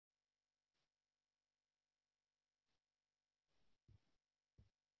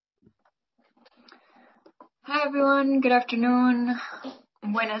Hi everyone, good afternoon.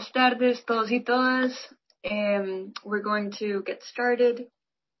 Buenas tardes, todos y todas. We're going to get started.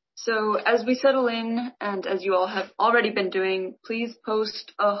 So as we settle in, and as you all have already been doing, please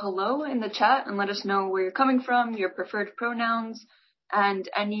post a hello in the chat and let us know where you're coming from, your preferred pronouns, and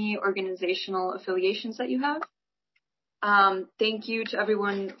any organizational affiliations that you have. Thank you to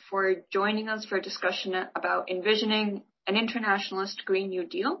everyone for joining us for a discussion about envisioning an internationalist Green New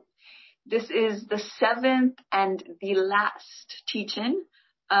Deal. This is the seventh and the last teach-in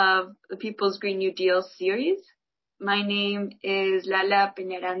of the People's Green New Deal series. My name is Lala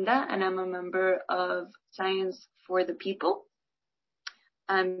Peñaranda, and I'm a member of Science for the People.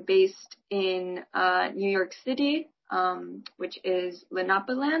 I'm based in New York City, which is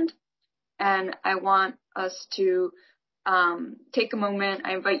Lenapeland, and I want us to take a moment.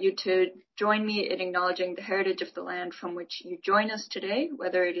 I invite you to join me in acknowledging the heritage of the land from which you join us today,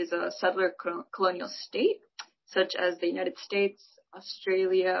 whether it is a settler colonial state, such as the United States,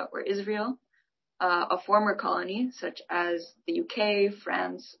 Australia, or Israel, a former colony, such as the UK,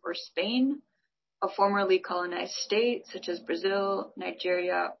 France, or Spain, a formerly colonized state, such as Brazil,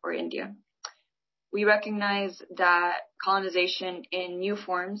 Nigeria, or India. We recognize that colonization in new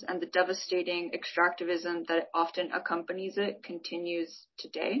forms and the devastating extractivism that often accompanies it continues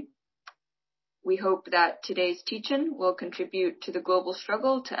today. We hope that today's teach-in will contribute to the global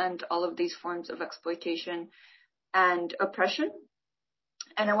struggle to end all of these forms of exploitation and oppression.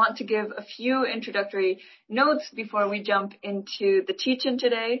 And I want to give a few introductory notes before we jump into the teach-in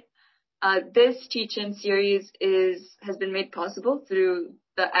today. This teach-in series has been made possible through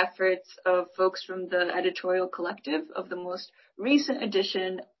the efforts of folks from the editorial collective of the most recent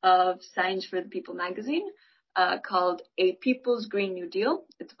edition of Science for the People magazine, called A People's Green New Deal.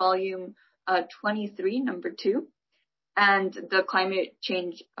 It's volume 23, number 2, and the Climate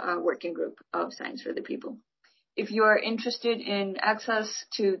Change Working Group of Science for the People. If you are interested in access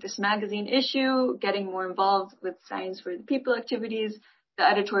to this magazine issue, getting more involved with Science for the People activities, the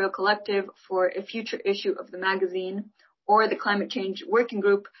editorial collective for a future issue of the magazine, or the Climate Change Working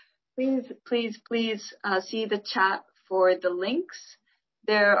Group, please see the chat for the links.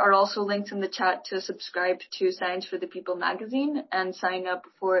 There are also links in the chat to subscribe to Science for the People magazine and sign up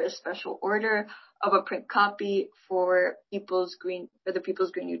for a special order of a print copy for the People's Green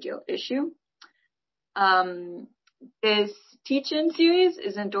New Deal issue. This teach-in series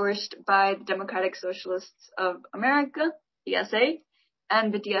is endorsed by the Democratic Socialists of America, DSA,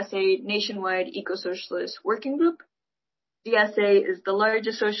 and the DSA Nationwide Eco-Socialist Working Group. DSA is the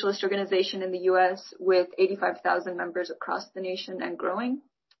largest socialist organization in the U.S. with 85,000 members across the nation and growing.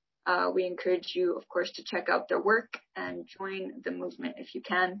 We encourage you, of course, to check out their work and join the movement if you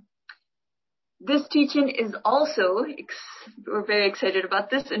can. This teach-in is also, we're very excited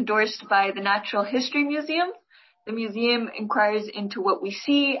about this, endorsed by the Natural History Museum. The museum inquires into what we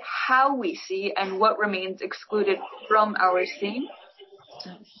see, how we see, and what remains excluded from our seeing.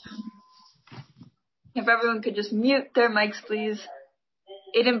 If everyone could just mute their mics, please.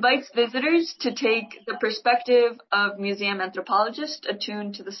 It invites visitors to take the perspective of museum anthropologists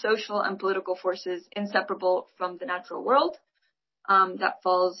attuned to the social and political forces inseparable from the natural world. That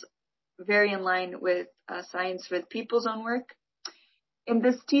falls very in line with Science for the People's own work. In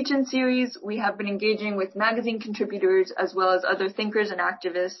this teach-in series, we have been engaging with magazine contributors as well as other thinkers and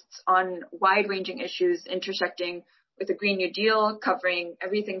activists on wide-ranging issues intersecting with the Green New Deal, covering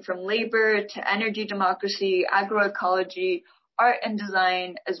everything from labor to energy democracy, agroecology, art and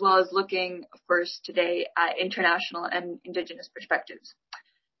design, as well as looking, of course, today at international and indigenous perspectives.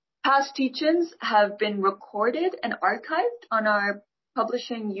 Past teach-ins have been recorded and archived on our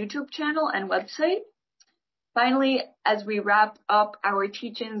publishing YouTube channel and website. Finally, as we wrap up our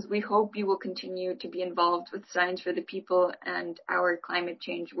teach-ins, we hope you will continue to be involved with Science for the People and our Climate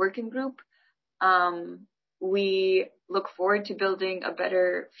Change Working Group. We look forward to building a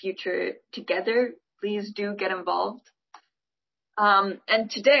better future together. Please do get involved.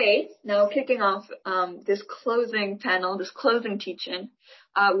 And today, now kicking off this closing panel, this closing teach-in,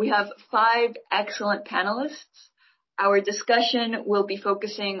 we have 5 excellent panelists. Our discussion will be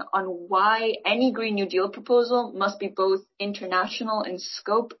focusing on why any Green New Deal proposal must be both international in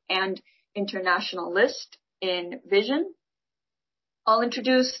scope and internationalist in vision. I'll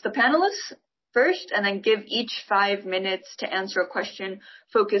introduce the panelists first, and then give each 5 minutes to answer a question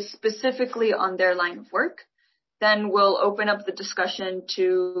focused specifically on their line of work. Then we'll open up the discussion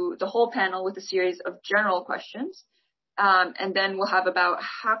to the whole panel with a series of general questions. And then we'll have about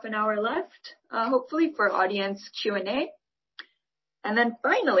half an hour left, hopefully, for audience Q&A. And then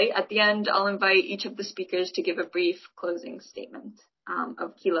finally, at the end, I'll invite each of the speakers to give a brief closing statement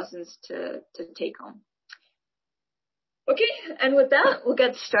of key lessons to take home. Okay, and with that, we'll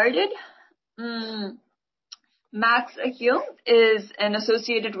get started. Max Akhil is an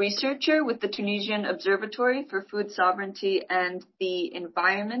associated researcher with the Tunisian Observatory for Food Sovereignty and the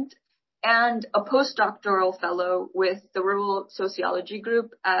Environment, and a postdoctoral fellow with the Rural Sociology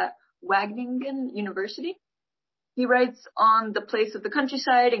Group at Wageningen University. He writes on the place of the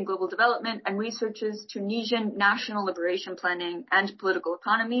countryside in global development and researches Tunisian national liberation planning and political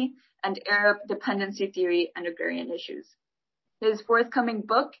economy and Arab dependency theory and agrarian issues. His forthcoming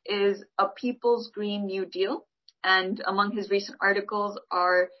book is A People's Green New Deal, and among his recent articles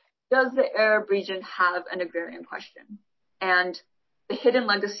are Does the Arab Region Have an Agrarian Question? And The Hidden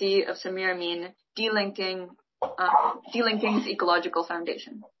Legacy of Samir Amin, Delinking's Ecological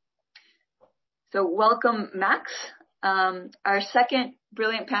Foundation. So welcome, Max. Our second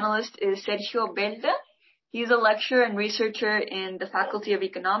brilliant panelist is Sergio Belda. He's a lecturer and researcher in the Faculty of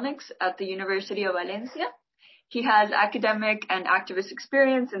Economics at the University of Valencia. He has academic and activist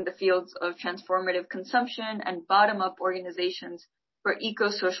experience in the fields of transformative consumption and bottom-up organizations for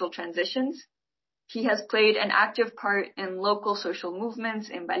eco-social transitions. He has played an active part in local social movements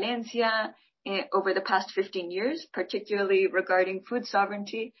in Valencia over the past 15 years, particularly regarding food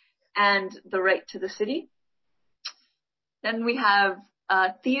sovereignty and the right to the city. Then we have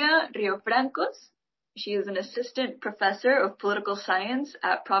Thea Riofrancos. She is an assistant professor of political science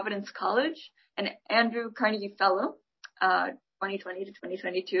at Providence College, an Andrew Carnegie Fellow, 2020 to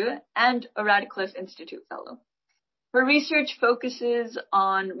 2022, and a Radcliffe Institute Fellow. Her research focuses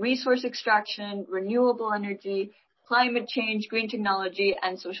on resource extraction, renewable energy, climate change, green technology,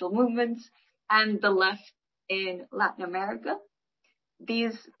 and social movements, and the left in Latin America.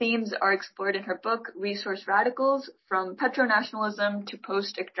 These themes are explored in her book, Resource Radicals, From Petronationalism to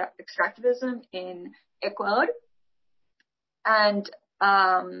Post-Extractivism in Ecuador. And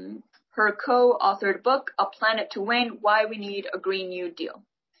her co-authored book, A Planet to Win, Why We Need a Green New Deal.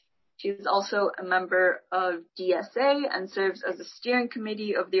 She is also a member of DSA and serves as the steering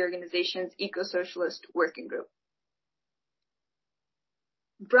committee of the organization's Eco-Socialist Working Group.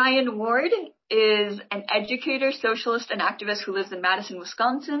 Brian Ward is an educator, socialist, and activist who lives in Madison,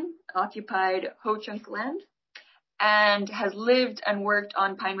 Wisconsin, occupied Ho-Chunk land, and has lived and worked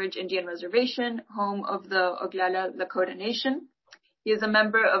on Pine Ridge Indian Reservation, home of the Oglala Lakota Nation. He is a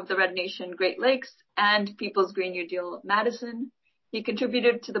member of the Red Nation Great Lakes and People's Green New Deal Madison. He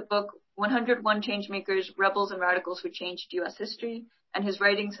contributed to the book 101 Changemakers, Rebels and Radicals Who Changed U.S. History, and his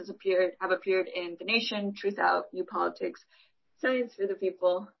writings have appeared in The Nation, Truth Out, New Politics, Science for the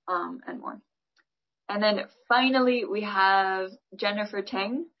People, and more. And then finally, we have Jennifer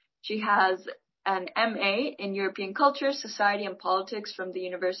Teng. She has an MA in European Culture, Society, and Politics from the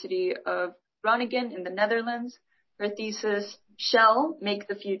University of Groningen in the Netherlands. Her thesis, Shell, Make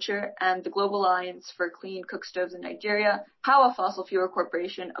the Future, and the Global Alliance for Clean Cookstoves in Nigeria, How a Fossil Fuel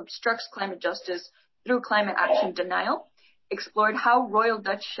Corporation Obstructs Climate Justice Through Climate Action Denial, explored how Royal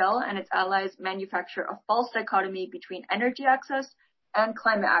Dutch Shell and its allies manufacture a false dichotomy between energy access and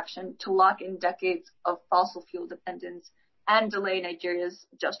climate action to lock in decades of fossil fuel dependence and delay Nigeria's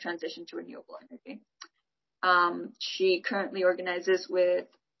just transition to renewable energy. She currently organizes with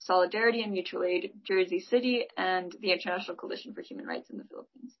Solidarity and Mutual Aid Jersey City and the International Coalition for Human Rights in the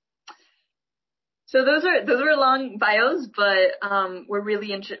Philippines. So those are long bios, but we're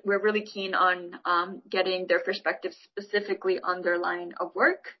really keen on getting their perspectives specifically on their line of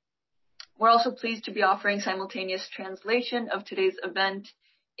work. We're also pleased to be offering simultaneous translation of today's event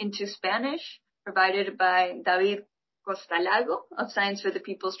into Spanish, provided by David Costalago of Science for the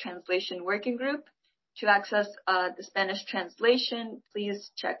People's Translation Working Group. To access the Spanish translation,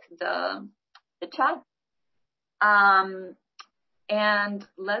 please check the chat. And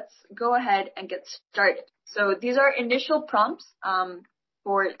let's go ahead and get started. So these are initial prompts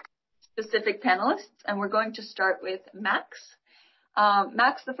for specific panelists, and we're going to start with Max.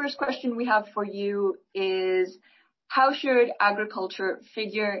 Max, the first question we have for you is, how should agriculture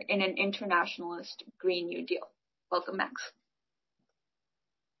figure in an internationalist Green New Deal? Welcome, Max.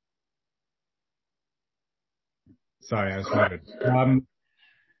 Sorry, I was muted.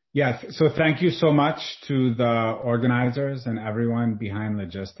 Yes, so thank you so much to the organizers and everyone behind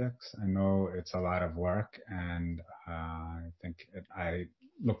logistics. I know it's a lot of work, and I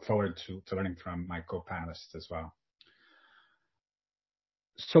look forward to learning from my co-panelists as well.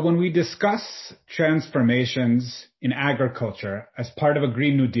 So when we discuss transformations in agriculture as part of a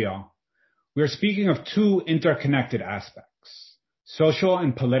Green New Deal, we are speaking of two interconnected aspects, social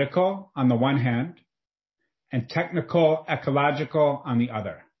and political on the one hand, and technical, ecological on the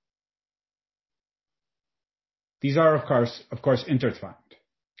other. These are, of course, intertwined.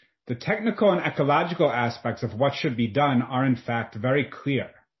 The technical and ecological aspects of what should be done are in fact very clear.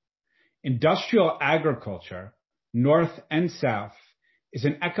 Industrial agriculture, north and south, is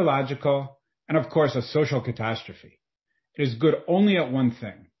an ecological and of course a social catastrophe. It is good only at one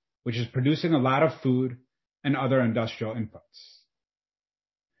thing, which is producing a lot of food and other industrial inputs.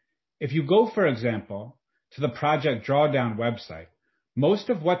 If you go, for example, to the Project Drawdown website, most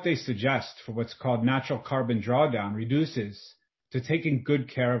of what they suggest for what's called natural carbon drawdown reduces to taking good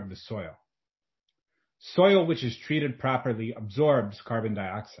care of the soil. Soil which is treated properly absorbs carbon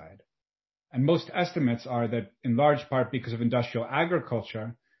dioxide. And most estimates are that in large part because of industrial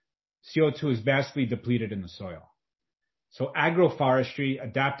agriculture, CO2 is vastly depleted in the soil. So agroforestry,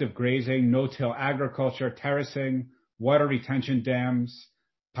 adaptive grazing, no-till agriculture, terracing, water retention dams,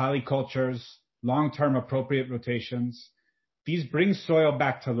 polycultures, long-term appropriate rotations, these bring soil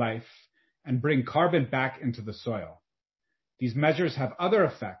back to life and bring carbon back into the soil. These measures have other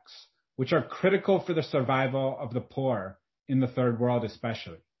effects, which are critical for the survival of the poor in the third world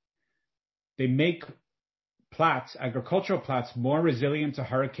especially. They make plots, agricultural plots, more resilient to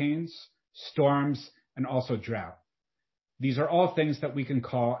hurricanes, storms, and also drought. These are all things that we can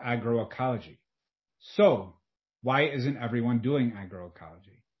call agroecology. So, why isn't everyone doing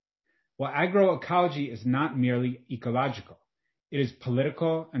agroecology? Well, agroecology is not merely ecological. It is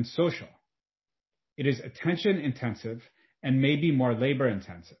political and social. It is attention intensive and maybe more labor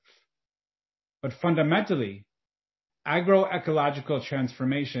intensive. But fundamentally, agroecological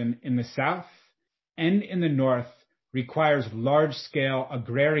transformation in the South and in the North requires large-scale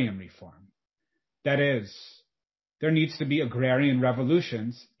agrarian reform. That is, there needs to be agrarian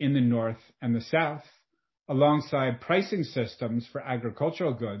revolutions in the North and the South, alongside pricing systems for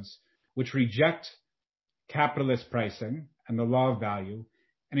agricultural goods which reject capitalist pricing and the law of value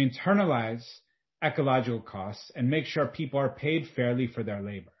and internalize ecological costs and make sure people are paid fairly for their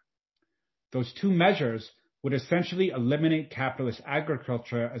labor. Those two measures would essentially eliminate capitalist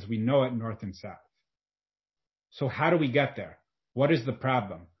agriculture as we know it north and south. So how do we get there? What is the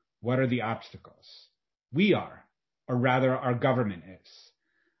problem? What are the obstacles? We are, or rather our government is.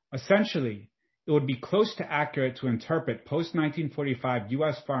 Essentially, it would be close to accurate to interpret post-1945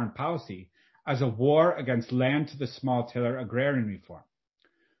 U.S. foreign policy as a war against land to the small tiller agrarian reform.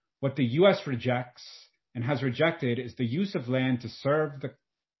 What the U.S. rejects and has rejected is the use of land to serve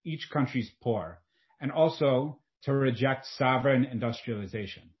each country's poor, and also to reject sovereign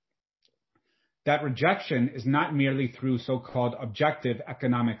industrialization. That rejection is not merely through so-called objective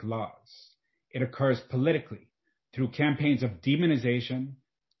economic laws. It occurs politically through campaigns of demonization,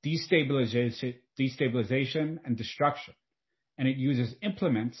 destabilization, and destruction. And it uses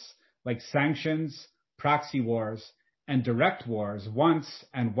implements like sanctions, proxy wars, and direct wars once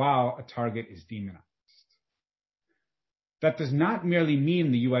and while a target is demonized. That does not merely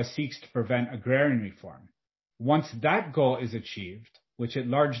mean the U.S. seeks to prevent agrarian reform. Once that goal is achieved, which it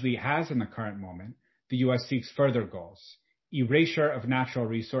largely has in the current moment, the U.S. seeks further goals: erasure of natural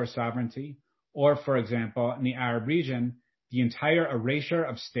resource sovereignty, or, for example, in the Arab region, the entire erasure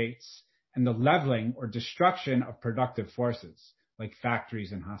of states and the leveling or destruction of productive forces, like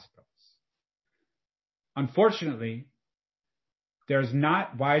factories and hospitals. Unfortunately, there's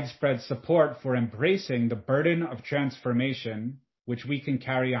not widespread support for embracing the burden of transformation which we can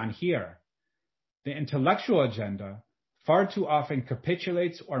carry on here. The intellectual agenda far too often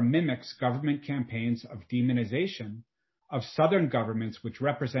capitulates or mimics government campaigns of demonization of Southern governments which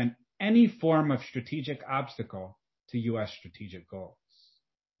represent any form of strategic obstacle to U.S. strategic goals.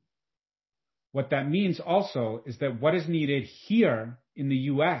 What that means also is that what is needed here in the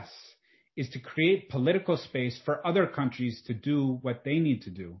U.S. is to create political space for other countries to do what they need to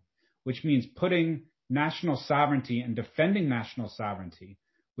do, which means putting national sovereignty and defending national sovereignty,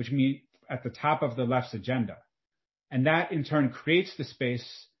 which means at the top of the left's agenda. And that in turn creates the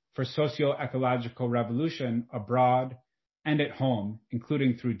space for socio-ecological revolution abroad and at home,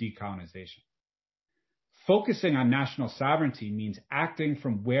 including through decolonization. Focusing on national sovereignty means acting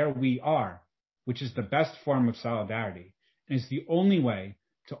from where we are, which is the best form of solidarity, and is the only way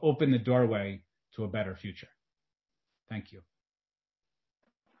to open the doorway to a better future. Thank you.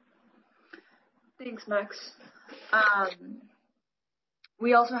 Thanks, Max.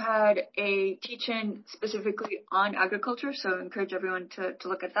 We also had a teach-in specifically on agriculture, so I encourage everyone to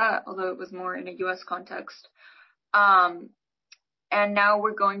look at that, although it was more in a U.S. context. And now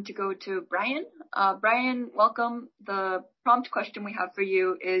we're going to go to Brian. Brian, welcome. The prompt question we have for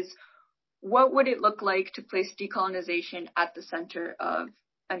you is, what would it look like to place decolonization at the center of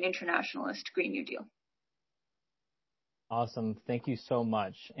an internationalist Green New Deal? Awesome. Thank you so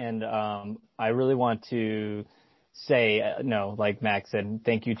much. And I really want to say, no, like Max said,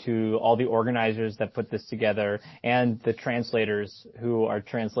 thank you to all the organizers that put this together and the translators who are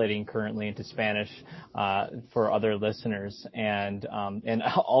translating currently into Spanish for other listeners, and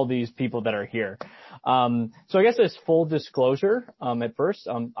all these people that are here. So I guess as full disclosure, at first,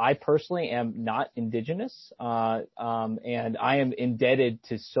 I personally am not indigenous, and I am indebted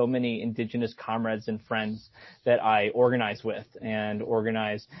to so many indigenous comrades and friends that I organize with and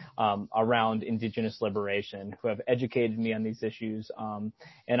organize around indigenous liberation, who have educated me on these issues.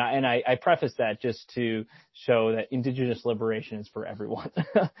 And I preface that just to show that indigenous liberation is for everyone.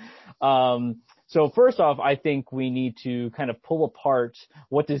 So first off, I think we need to kind of pull apart,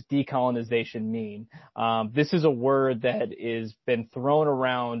 what does decolonization mean? This is a word that has been thrown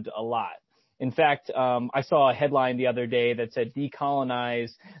around a lot. In fact, I saw a headline the other day that said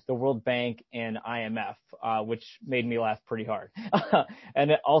decolonize the World Bank and IMF, which made me laugh pretty hard.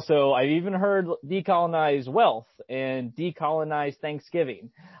 And also, I've even heard decolonize wealth and decolonize Thanksgiving.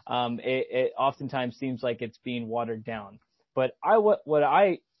 It oftentimes seems like it's being watered down. But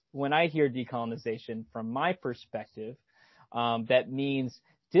when I hear decolonization, from my perspective, that means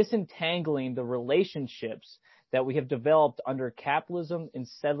disentangling the relationships that we have developed under capitalism and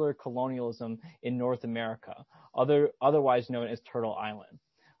settler colonialism in North America, otherwise known as Turtle Island.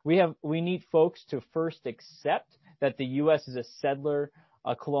 We need folks to first accept that the U.S. is a settler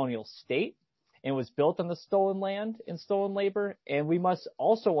colonial state and was built on the stolen land and stolen labor. And we must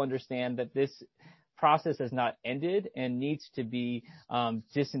also understand that this process has not ended and needs to be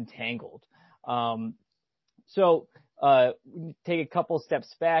disentangled. Take a couple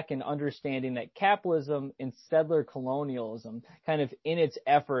steps back in understanding that capitalism and settler colonialism, kind of in its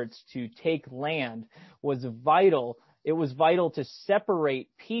efforts to take land, was vital. It was vital to separate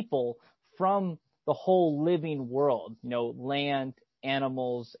people from the whole living world, land,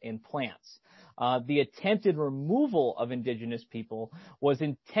 animals, and plants. The attempted removal of indigenous people was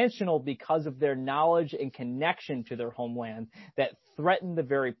intentional because of their knowledge and connection to their homeland that threatened the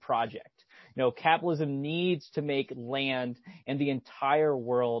very project. Capitalism needs to make land and the entire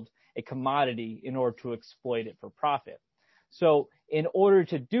world a commodity in order to exploit it for profit. So in order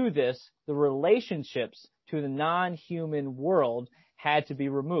to do this, the relationships to the non-human world had to be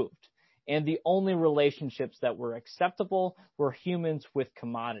removed. And the only relationships that were acceptable were humans with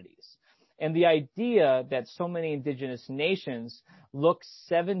commodities. And the idea that so many indigenous nations look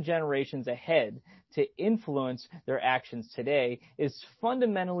 7 generations ahead to influence their actions today is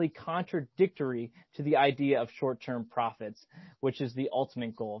fundamentally contradictory to the idea of short-term profits, which is the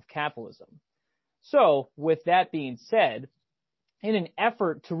ultimate goal of capitalism. So, with that being said, in an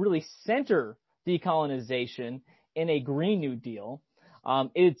effort to really center decolonization in a Green New Deal,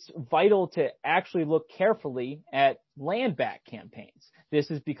 it's vital to actually look carefully at land back campaigns. This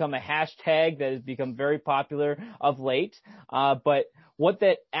has become a hashtag that has become very popular of late. But what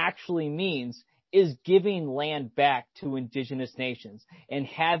that actually means is giving land back to indigenous nations and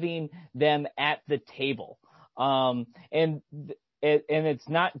having them at the table. And it's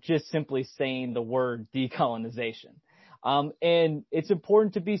not just simply saying the word decolonization. And it's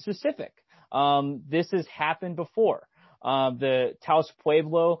important to be specific. This has happened before. The Taos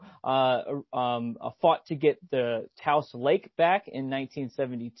Pueblo fought to get the Taos Lake back in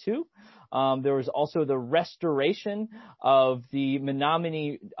 1972. There was also the restoration of the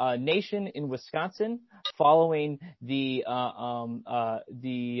Menominee Nation in Wisconsin following the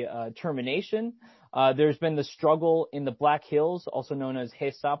termination. There's been the struggle in the Black Hills, also known as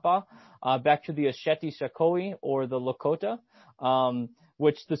He Sapa, back to the Asheti Shakoi or the Lakota,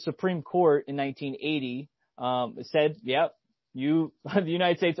 which the Supreme Court in 1980 said, yep, the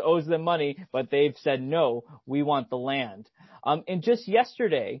United States owes them money, but they've said, no, we want the land. And just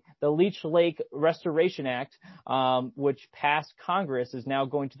yesterday, the Leech Lake Restoration Act, which passed Congress, is now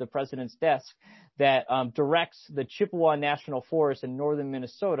going to the president's desk, that directs the Chippewa National Forest in northern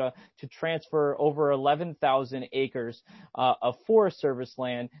Minnesota to transfer over 11,000 acres of Forest Service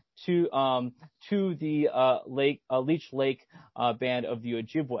land to the Leech Lake Band of the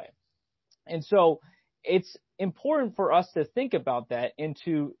Ojibwe. And so it's important for us to think about that and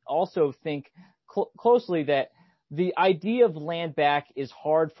to also think closely that the idea of land back is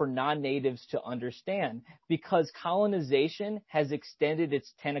hard for non-natives to understand because colonization has extended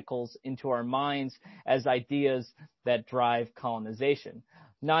its tentacles into our minds as ideas that drive colonization.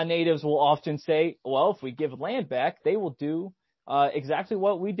 Non-natives will often say, well, if we give land back, they will do exactly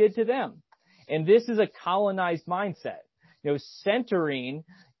what we did to them. And this is a colonized mindset. Centering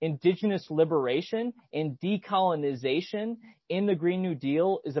indigenous liberation and decolonization in the Green New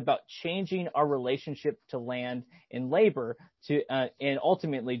Deal is about changing our relationship to land and labor and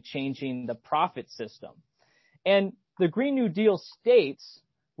ultimately changing the profit system. And the Green New Deal states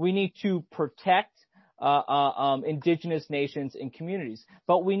we need to protect indigenous nations and communities,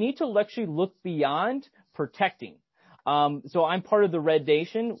 but we need to actually look beyond protecting. So I'm part of the Red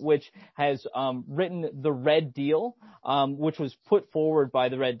Nation, which has written the Red Deal, which was put forward by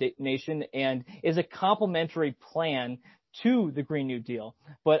the Red Nation and is a complementary plan to the Green New Deal.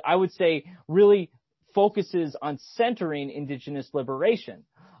 But I would say really focuses on centering indigenous liberation.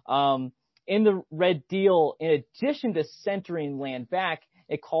 In the Red Deal, in addition to centering land back,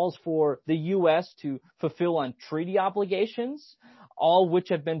 it calls for the U.S. to fulfill on treaty obligations, all which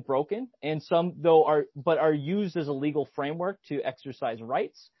have been broken, and some though are used as a legal framework to exercise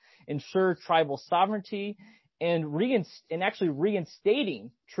rights, ensure tribal sovereignty, and actually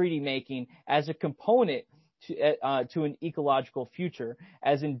reinstating treaty making as a component to an ecological future,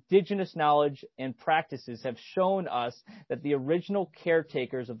 as indigenous knowledge and practices have shown us that the original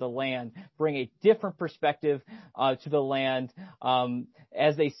caretakers of the land bring a different perspective to the land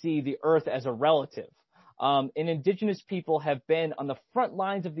as they see the earth as a relative. And indigenous people have been on the front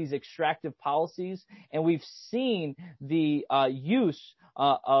lines of these extractive policies, and we've seen the use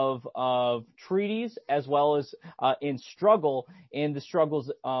of treaties as well as in the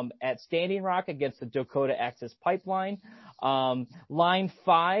struggles at Standing Rock against the Dakota Access Pipeline. Line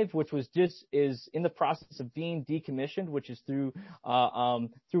 5, which is in the process of being decommissioned, which is through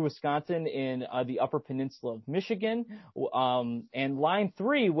Wisconsin in the Upper Peninsula of Michigan, and Line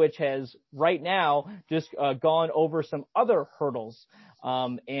 3, which has right now just gone over some other hurdles,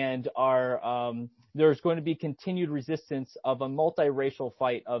 and there's going to be continued resistance of a multiracial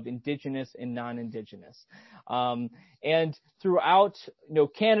fight of indigenous and non-indigenous. And throughout,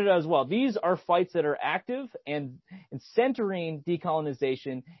 Canada as well. These are fights that are active, and centering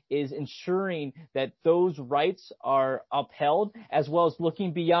decolonization is ensuring that those rights are upheld, as well as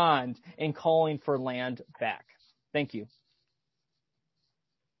looking beyond and calling for land back. Thank you.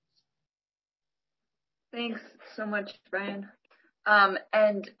 Thanks so much, Brian.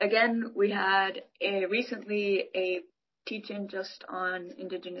 And again, we had recently a teach-in just on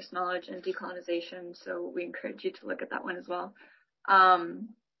indigenous knowledge and decolonization, so we encourage you to look at that one as well.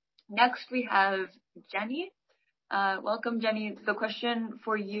 Next, we have Jenny. Welcome, Jenny. The question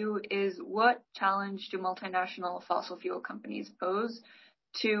for you is, what challenge do multinational fossil fuel companies pose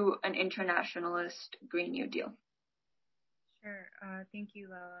to an internationalist Green New Deal? Sure. Thank you,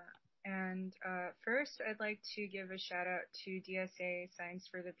 Lala. And first, I'd like to give a shout out to DSA Science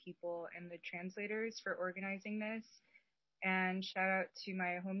for the People and the translators for organizing this. And shout out to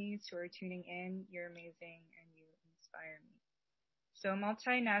my homies who are tuning in. You're amazing and you inspire me. So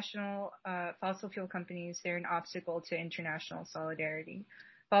multinational fossil fuel companies, they're an obstacle to international solidarity.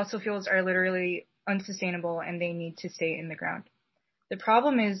 Fossil fuels are literally unsustainable and they need to stay in the ground. The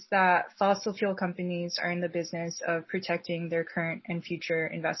problem is that fossil fuel companies are in the business of protecting their current and future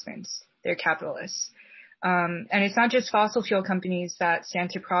investments. They're capitalists. And it's not just fossil fuel companies that stand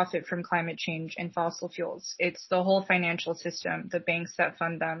to profit from climate change and fossil fuels. It's the whole financial system, the banks that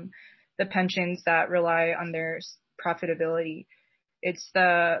fund them, the pensions that rely on their profitability. It's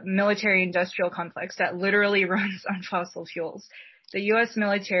the military-industrial complex that literally runs on fossil fuels. The U.S.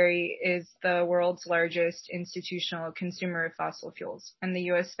 military is the world's largest institutional consumer of fossil fuels, and the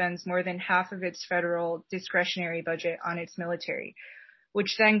U.S. spends more than half of its federal discretionary budget on its military,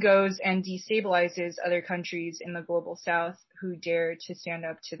 which then goes and destabilizes other countries in the global south who dare to stand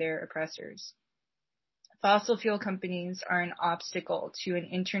up to their oppressors. Fossil fuel companies are an obstacle to an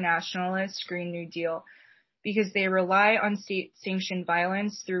internationalist Green New Deal because they rely on state-sanctioned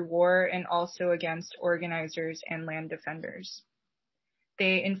violence through war and also against organizers and land defenders.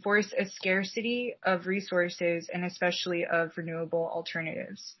 They enforce a scarcity of resources and especially of renewable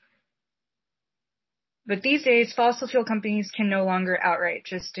alternatives. But these days, fossil fuel companies can no longer outright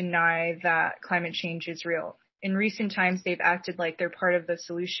just deny that climate change is real. In recent times, they've acted like they're part of the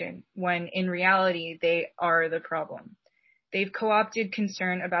solution, when in reality, they are the problem. They've co-opted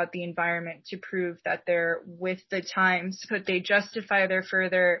concern about the environment to prove that they're with the times, but they justify their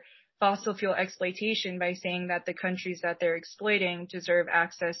further fossil fuel exploitation by saying that the countries that they're exploiting deserve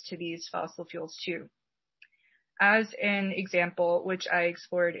access to these fossil fuels too. As an example, which I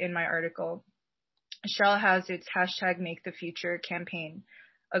explored in my article, Shell has its #MakeTheFuture campaign,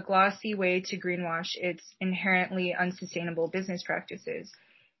 a glossy way to greenwash its inherently unsustainable business practices.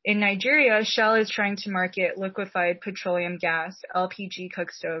 In Nigeria, Shell is trying to market liquefied petroleum gas, LPG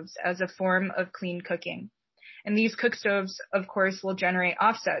cook stoves, as a form of clean cooking. And these cook stoves, of course, will generate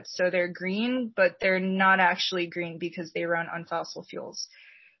offsets. So they're green, but they're not actually green because they run on fossil fuels.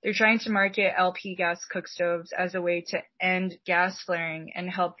 They're trying to market LP gas cook stoves as a way to end gas flaring and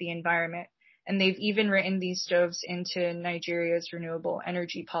help the environment. and they've even written these stoves into Nigeria's renewable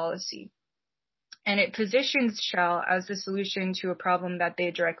energy policy. And it positions Shell as the solution to a problem that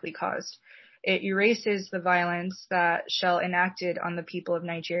they directly caused. It erases the violence that Shell enacted on the people of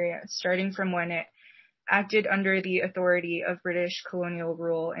Nigeria, starting from when it acted under the authority of British colonial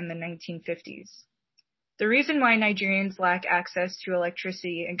rule in the 1950s. The reason why Nigerians lack access to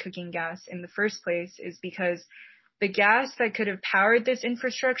electricity and cooking gas in the first place is because the gas that could have powered this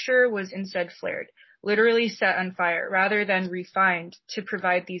infrastructure was instead flared, literally set on fire, rather than refined to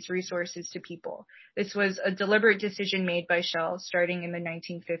provide these resources to people. This was a deliberate decision made by Shell starting in the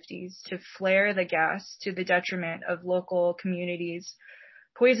 1950s to flare the gas to the detriment of local communities,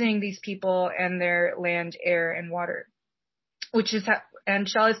 poisoning these people and their land, air, and water, and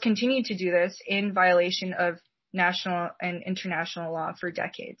Shell has continued to do this in violation of national and international law for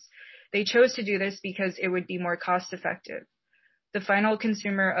decades. They chose to do this because it would be more cost effective. The final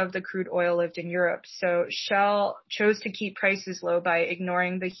consumer of the crude oil lived in Europe, so Shell chose to keep prices low by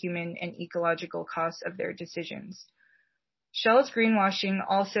ignoring the human and ecological costs of their decisions. Shell's greenwashing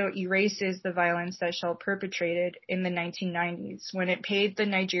also erases the violence that Shell perpetrated in the 1990s when it paid the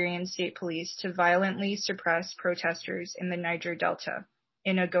Nigerian state police to violently suppress protesters in the Niger Delta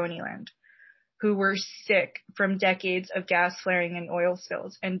in Ogoniland, who were sick from decades of gas flaring and oil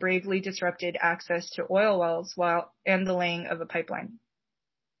spills and bravely disrupted access to oil wells and the laying of a pipeline.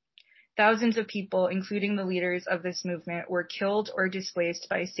 Thousands of people, including the leaders of this movement, were killed or displaced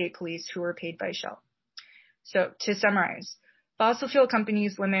by state police who were paid by Shell. So, to summarize, fossil fuel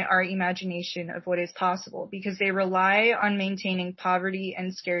companies limit our imagination of what is possible because they rely on maintaining poverty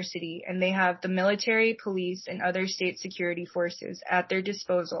and scarcity, and they have the military, police, and other state security forces at their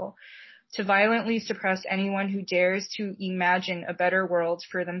disposal to violently suppress anyone who dares to imagine a better world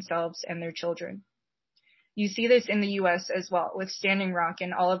for themselves and their children. You see this in the U.S. as well, with Standing Rock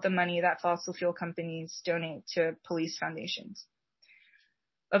and all of the money that fossil fuel companies donate to police foundations.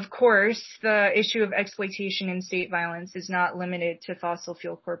 Of course, the issue of exploitation and state violence is not limited to fossil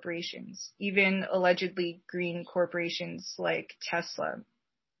fuel corporations. Even allegedly green corporations like Tesla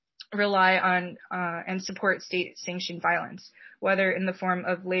rely on and support state-sanctioned violence, whether in the form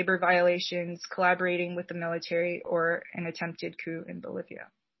of labor violations, collaborating with the military, or an attempted coup in Bolivia.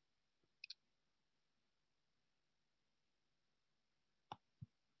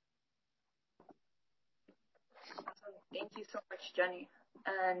 Awesome. Thank you so much, Jenny.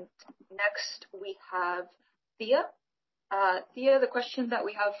 And next we have Thea. Thea, the question that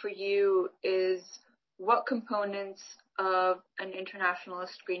we have for you is, what components of an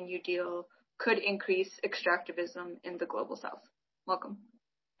internationalist Green New Deal could increase extractivism in the global south? Welcome.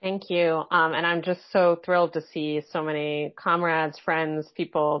 Thank you. And I'm just so thrilled to see so many comrades, friends,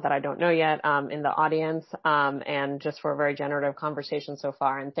 people that I don't know yet in the audience, and just for a very generative conversation so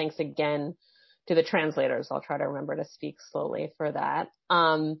far. And thanks again to the translators. I'll try to remember to speak slowly for that.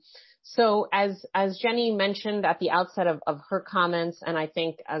 So as Jenny mentioned at the outset of her comments, and I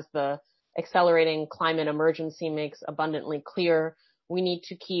think as the accelerating climate emergency makes abundantly clear, we need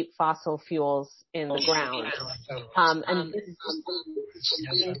to keep fossil fuels in the ground. And this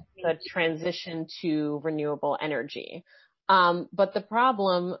is the transition to renewable energy. But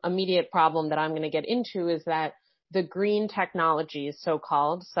the immediate problem that I'm going to get into is that the green technologies,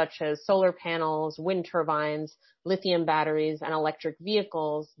 so-called, such as solar panels, wind turbines, lithium batteries, and electric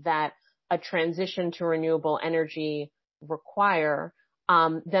vehicles that a transition to renewable energy require,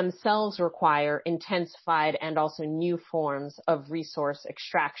 themselves require intensified and also new forms of resource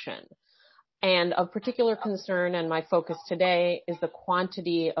extraction. And of particular concern, and my focus today, is the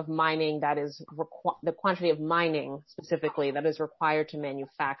quantity of mining specifically that is required to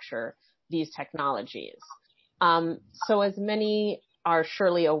manufacture these technologies. So as many are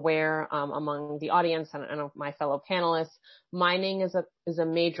surely aware among the audience and my fellow panelists, mining is a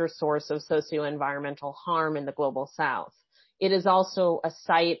major source of socio-environmental harm in the global south. It is also a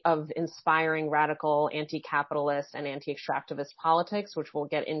site of inspiring radical anti-capitalist and anti-extractivist politics, which we'll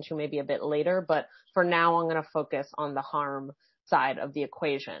get into maybe a bit later. But for now, I'm going to focus on the harm side of the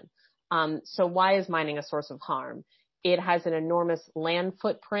equation. So why is mining a source of harm? It has an enormous land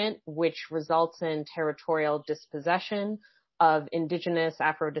footprint, which results in territorial dispossession of indigenous,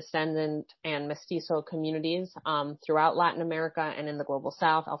 Afro-descendant, and mestizo communities throughout Latin America and in the global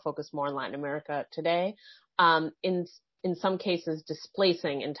south. I'll focus more on Latin America today. In some cases,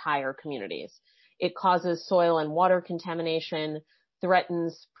 displacing entire communities. It causes soil and water contamination,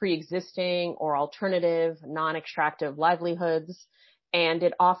 threatens pre-existing or alternative non-extractive livelihoods, and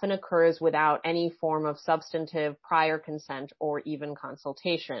it often occurs without any form of substantive prior consent or even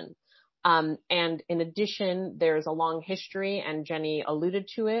consultation. And in addition, there's a long history, and Jenny alluded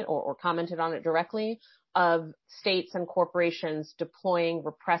to it or commented on it directly, of states and corporations deploying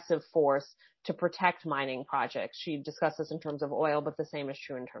repressive force to protect mining projects. She discussed this in terms of oil, but the same is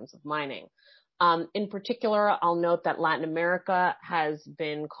true in terms of mining. In particular, I'll note that Latin America has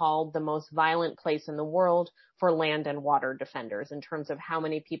been called the most violent place in the world for land and water defenders in terms of how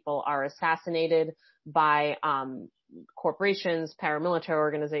many people are assassinated by corporations, paramilitary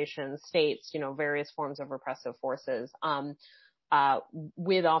organizations, states, various forms of repressive forces,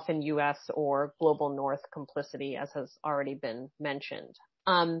 with often U.S. or global North complicity, as has already been mentioned.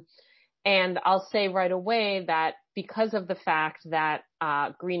 And I'll say right away that because of the fact that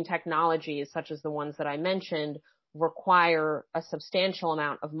green technologies, such as the ones that I mentioned, require a substantial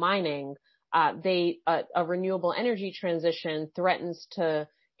amount of mining, a renewable energy transition threatens to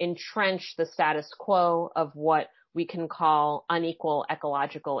entrench the status quo of what we can call unequal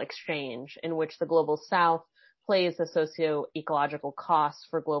ecological exchange, in which the global South plays the socio-ecological costs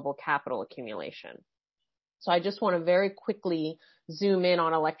for global capital accumulation. So I just want to very quickly zoom in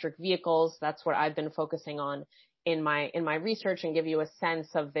on electric vehicles. That's what I've been focusing on in my research, and give you a sense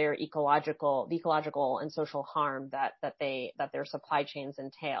of the ecological and social harm that their supply chains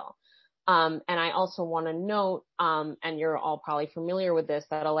entail. And I also want to note, and you're all probably familiar with this,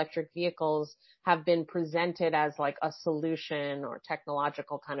 that electric vehicles have been presented as like a solution or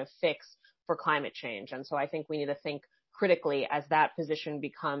technological kind of fix for climate change. And so I think we need to think critically as that position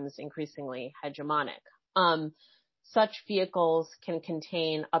becomes increasingly hegemonic. Such vehicles can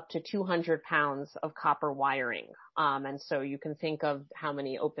contain up to 200 pounds of copper wiring. And so you can think of how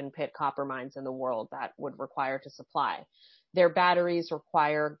many open pit copper mines in the world that would require to supply. Their batteries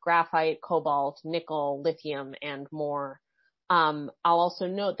require graphite, cobalt, nickel, lithium, and more. I'll also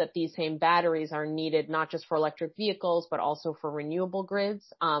note that these same batteries are needed not just for electric vehicles, but also for renewable grids,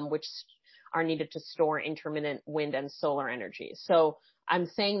 which are needed to store intermittent wind and solar energy. So I'm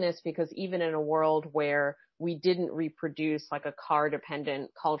saying this because even in a world where we didn't reproduce like a car dependent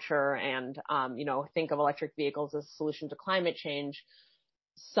culture and, think of electric vehicles as a solution to climate change,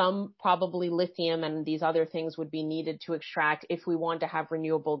 some probably lithium and these other things would be needed to extract if we want to have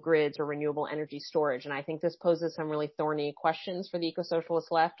renewable grids or renewable energy storage. And I think this poses some really thorny questions for the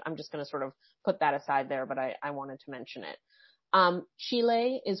eco-socialist left. I'm just going to sort of put that aside there, but I wanted to mention it.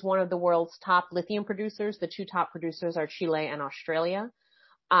 Chile is one of the world's top lithium producers. The two top producers are Chile and Australia.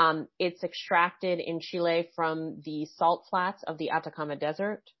 It's extracted in Chile from the salt flats of the Atacama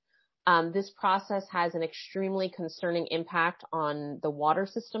Desert. This process has an extremely concerning impact on the water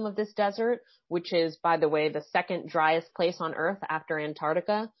system of this desert, which is, by the way, the second driest place on Earth after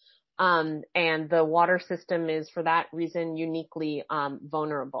Antarctica. And the water system is, for that reason, uniquely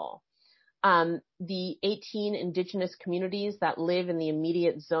vulnerable. The 18 indigenous communities that live in the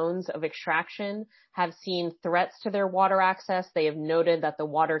immediate zones of extraction have seen threats to their water access. They have noted that the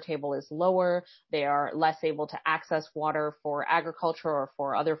water table is lower. They are less able to access water for agriculture or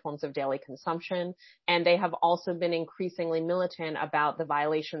for other forms of daily consumption. And they have also been increasingly militant about the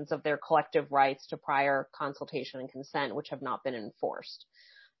violations of their collective rights to prior consultation and consent, which have not been enforced.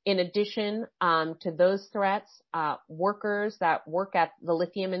 In addition to those threats, workers that work at the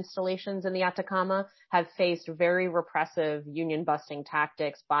lithium installations in the Atacama have faced very repressive union-busting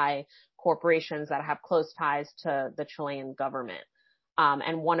tactics by corporations that have close ties to the Chilean government,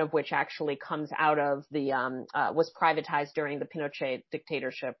 and one of which actually comes out of was privatized during the Pinochet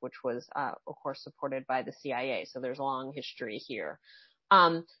dictatorship, which was, of course, supported by the CIA. So there's a long history here.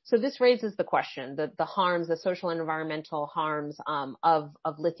 So this raises the question, the harms, the social and environmental harms of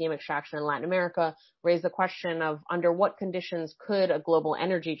lithium extraction in Latin America raise the question of under what conditions could a global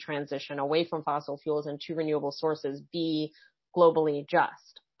energy transition away from fossil fuels and to renewable sources be globally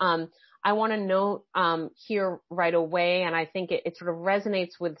just? I want to note here right away, and I think it sort of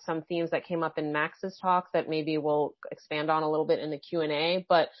resonates with some themes that came up in Max's talk that maybe we'll expand on a little bit in the Q&A,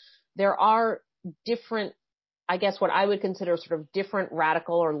 but there are different, I guess what I would consider sort of different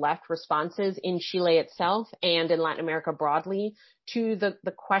radical or left responses in Chile itself and in Latin America broadly to the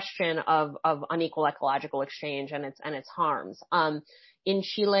question of unequal ecological exchange and its harms. In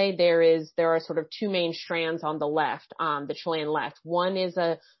Chile, there are sort of two main strands on the left, the Chilean left. One is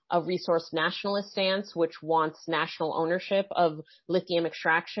a resource nationalist stance, which wants national ownership of lithium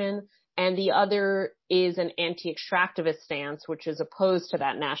extraction. And the other is an anti-extractivist stance, which is opposed to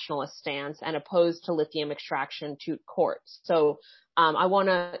that nationalist stance and opposed to lithium extraction to courts. So I want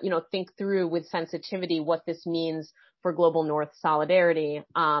to, think through with sensitivity what this means for global North solidarity.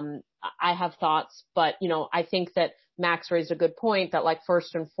 I have thoughts, but, I think that Max raised a good point that, like,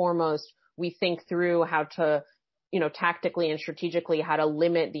 first and foremost, we think through how to tactically and strategically how to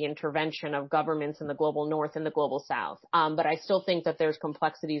limit the intervention of governments in the global north and the global south. But I still think that there's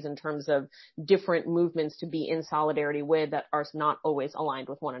complexities in terms of different movements to be in solidarity with that are not always aligned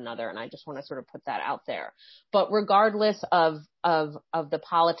with one another. And I just want to sort of put that out there. But regardless of the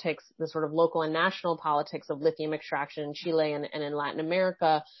politics, the sort of local and national politics of lithium extraction in Chile and in Latin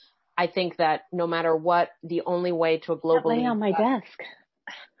America, I think that no matter what, the only way to a globally lay on my desk.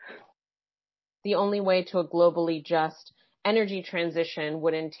 The only way to a globally just energy transition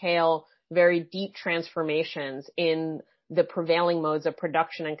would entail very deep transformations in the prevailing modes of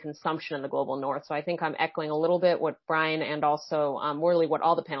production and consumption in the global north. So I think I'm echoing a little bit what Brian and also really what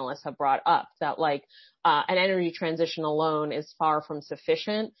all the panelists have brought up, that an energy transition alone is far from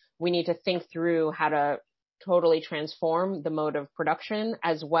sufficient. We need to think through how to totally transform the mode of production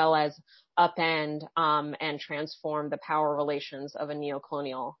as well as upend and transform the power relations of a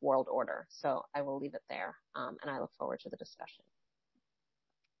neo-colonial world order. So I will leave it there, and I look forward to the discussion.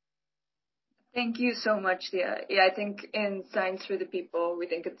 Thank you so much, Thea. Yeah, I think in Science for the People, we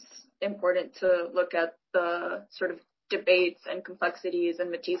think it's important to look at the sort of debates and complexities and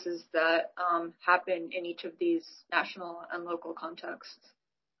matices that happen in each of these national and local contexts.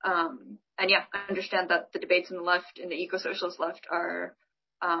 And yeah, I understand that the debates in the left, in the eco-socialist left, are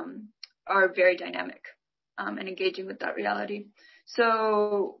very dynamic and engaging with that reality.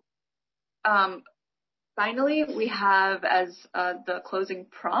 So finally, we have as the closing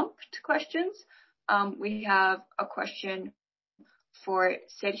prompt questions, we have a question for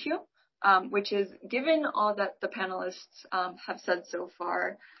Sergio, which is, given all that the panelists have said so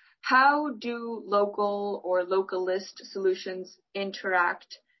far, how do local or localist solutions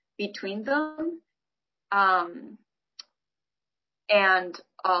interact between them?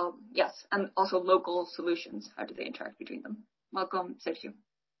 Yes, and also local solutions. How do they interact between them? Welcome, Sergio.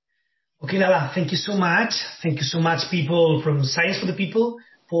 Okay, Lala, thank you so much. Thank you so much, people from Science for the People,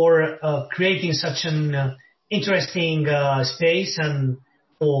 for creating such an interesting space and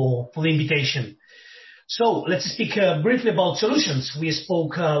for the invitation. So let's speak briefly about solutions. We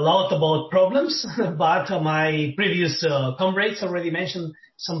spoke a lot about problems, but my previous comrades already mentioned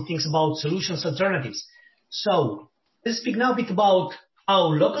some things about solutions, alternatives. So let's speak now a bit about how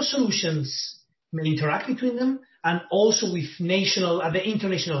local solutions may interact between them and also with national at the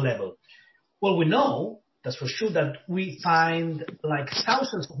international level. Well, we know, that's for sure, that we find like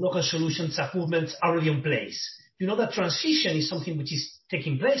thousands of local solutions and movements already in place. You know that transition is something which is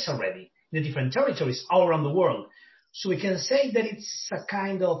taking place already in the different territories all around the world. So we can say that it's a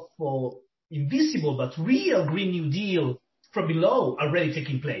kind of invisible but real Green New Deal from below already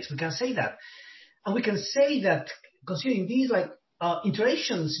taking place. We can say that. And we can say that considering these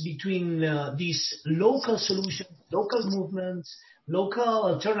interactions between these local solutions, local movements,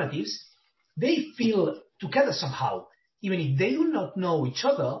 local alternatives, they feel together somehow. Even if they do not know each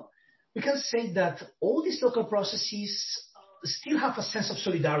other, we can say that all these local processes still have a sense of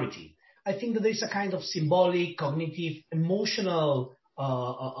solidarity. I think that there is a kind of symbolic, cognitive, emotional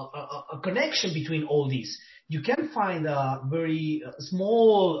a connection between all these. You can find a very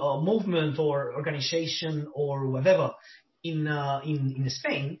small movement or organization or whatever in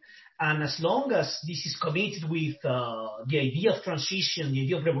Spain, and as long as this is committed with the idea of transition, the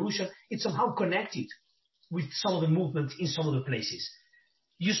idea of revolution, it's somehow connected with some of the movements in some of the places.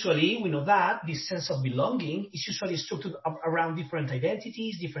 Usually, we know that this sense of belonging is usually structured around different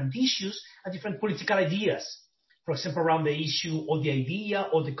identities, different issues, and different political ideas. For example, around the issue or the idea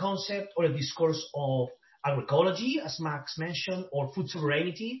or the concept or the discourse of agroecology, as Max mentioned, or food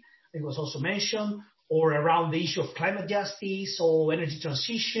sovereignty, it was also mentioned, or around the issue of climate justice or energy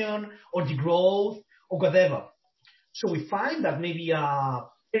transition or the growth or whatever. So we find that maybe a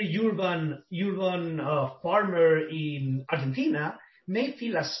very urban farmer in Argentina may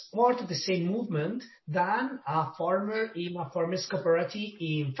feel as part of the same movement than a farmer in a farmers' cooperative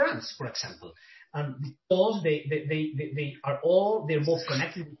in France, for example. And because they're both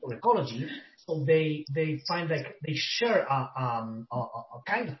connected with ecology, so they find like they share a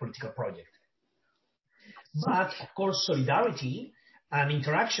kind of political project. But of course, solidarity and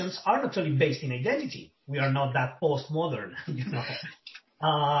interactions are not only based in identity. We are not that postmodern, you know.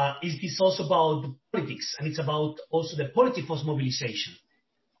 It is also about the politics, and it's about also the politics of mobilization.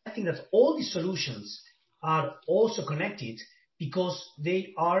 I think that all these solutions are also connected because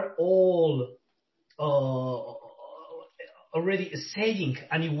they are all already saying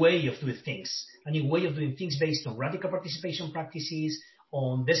a new way of doing things based on radical participation practices,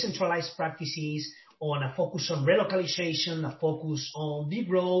 on decentralized practices, on a focus on relocalization, a focus on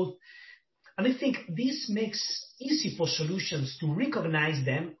degrowth. And I think this makes easy for solutions to recognize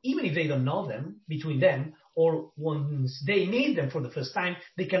them, even if they don't know them, between them, or once they meet them for the first time,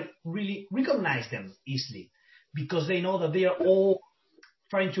 they can really recognize them easily because they know that they are all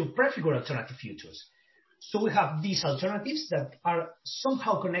trying to prefigure alternative futures. So we have these alternatives that are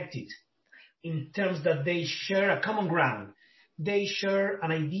somehow connected in terms that they share a common ground. They share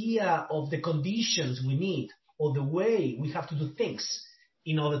an idea of the conditions we need or the way we have to do things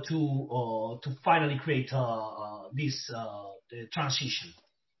in order to finally create this transition.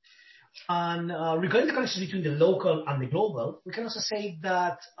 And regarding the connection between the local and the global, we can also say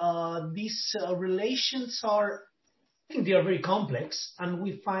that these relations are, I think they are very complex, and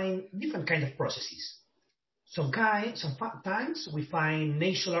we find different kinds of processes. Sometimes we find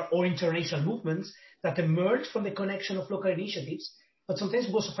national or international movements that emerge from the connection of local initiatives, but sometimes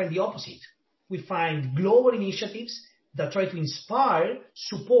we also find the opposite. We find global initiatives that try to inspire,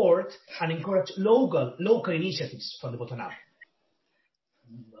 support, and encourage local initiatives from the bottom up.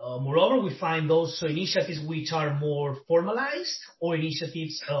 Moreover, we find those initiatives which are more formalized, or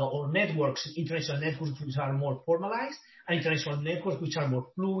initiatives or networks, international networks which are more formalized, and international networks which are more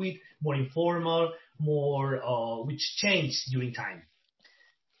fluid, more informal, which change during time.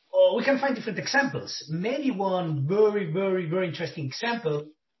 We can find different examples. Maybe one very, very, very interesting example,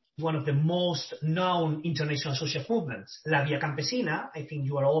 one of the most known international social movements, La Via Campesina. I think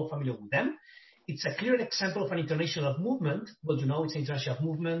you are all familiar with them. It's a clear example of an international movement. Well, you know, it's an international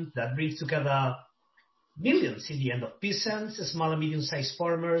movement that brings together millions in the end of peasants, small and medium-sized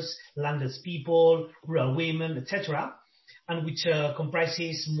farmers, landless people, rural women, etc., and which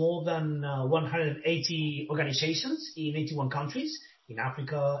comprises more than 180 organizations in 81 countries, in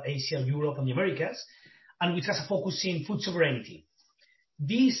Africa, Asia, Europe, and the Americas, and which has a focus in food sovereignty.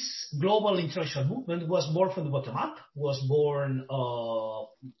 This global international movement was born from the bottom up, was born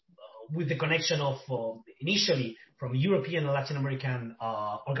with the connection of initially from European and Latin American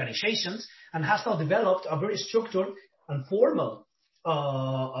organizations, and has now developed a very structured and formal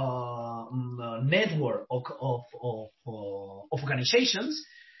network of organizations,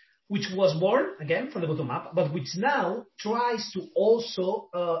 which was born again from the bottom up, but which now tries to also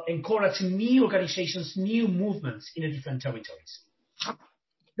encourage new organizations, new movements in the different territories.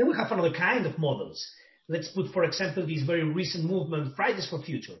 Then we have another kind of models. Let's put, for example, this very recent movement, Fridays for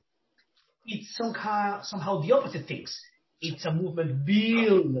Future. It's somehow the opposite things. It's a movement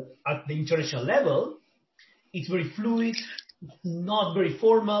built at the international level. It's very fluid, not very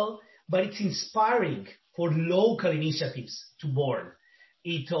formal, but it's inspiring for local initiatives to born.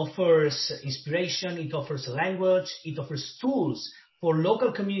 It offers inspiration, it offers a language, it offers tools for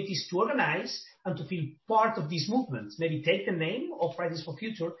local communities to organize and to feel part of these movements. Maybe take the name of Fridays for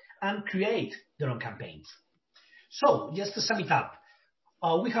Future and create their own campaigns. So, just to sum it up,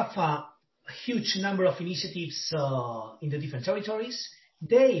 we have a huge number of initiatives in the different territories.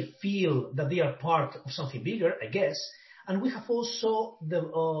 They feel that they are part of something bigger, I guess. And we have also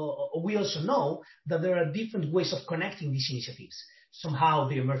we also know that there are different ways of connecting these initiatives. Somehow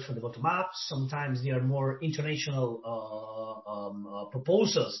they emerge from the bottom up. Sometimes they are more international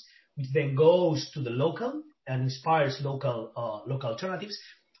proposals, which then goes to the local and inspires local alternatives.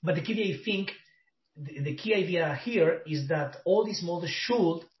 But the key idea here is that all these models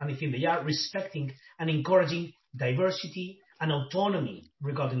should, and I think they are, respecting and encouraging diversity and autonomy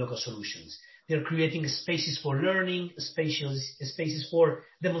regarding local solutions. They're creating spaces for learning, spaces for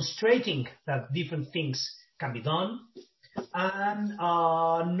demonstrating that different things can be done, and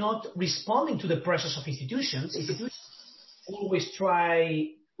not responding to the pressures of institutions. Institutions always try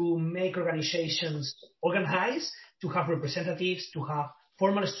to make organizations organize, to have representatives, to have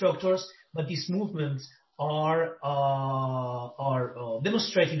formal structures, but these movements are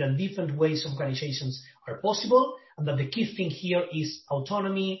demonstrating that different ways of organizations are possible, and that the key thing here is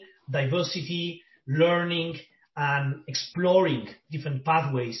autonomy, diversity, learning, and exploring different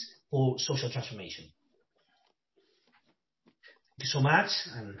pathways for social transformation. Thank you so much.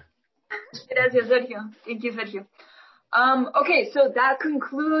 Gracias, Sergio. Thank you, Sergio. Okay, so that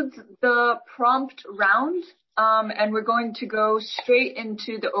concludes the prompt round. And we're going to go straight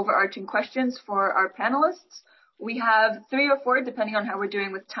into the overarching questions for our panelists. We have 3 or 4, depending on how we're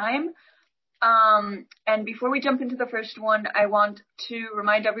doing with time. And before we jump into the first one, I want to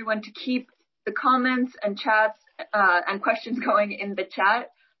remind everyone to keep the comments and chats and questions going in the chat.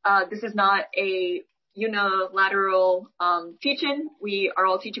 This is not a unilateral teaching. We are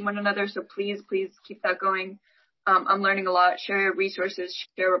all teaching one another, so please keep that going. I'm learning a lot. Share resources,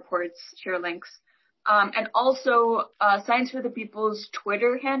 share reports, share links. And also, Science for the People's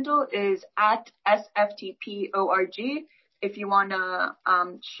Twitter handle is @SFTPORG if you want to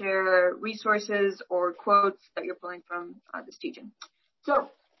share resources or quotes that you're pulling from this teaching.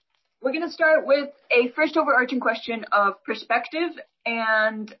 So, we're going to start with a first overarching question of perspective,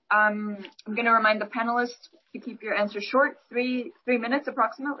 and I'm going to remind the panelists to keep your answers short, 3 minutes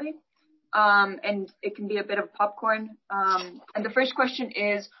approximately, and it can be a bit of popcorn. And the first question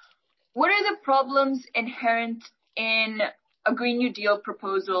is, what are the problems inherent in a Green New Deal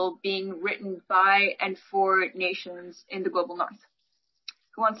proposal being written by and for nations in the global north?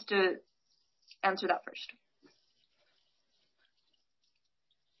 Who wants to answer that first?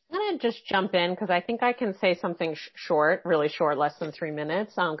 I'm going to just jump in because I think I can say something short, really short, less than 3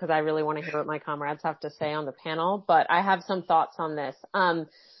 minutes, because I really want to hear what my comrades have to say on the panel. But I have some thoughts on this.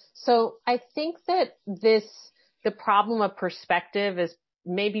 So I think that the problem of perspective is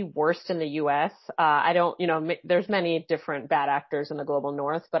maybe worse in the U.S. There's many different bad actors in the global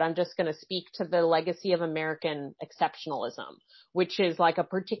north, but I'm just going to speak to the legacy of American exceptionalism, which is like a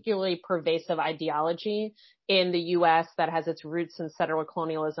particularly pervasive ideology in the U.S. that has its roots in settler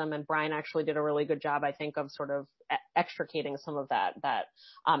colonialism. And Brian actually did a really good job, I think, of sort of extricating some of that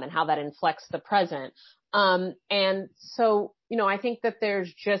and how that inflects the present. And so, I think that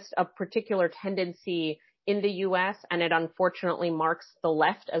there's just a particular tendency in the U.S., and it unfortunately marks the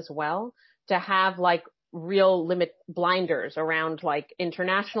left as well, to have like real limit blinders around like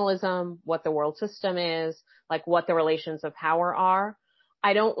internationalism, what the world system is, like what the relations of power are.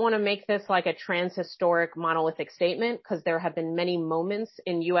 I don't want to make this like a transhistoric monolithic statement, because there have been many moments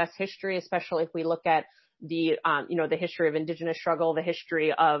in U.S. history, especially if we look at the history of indigenous struggle, the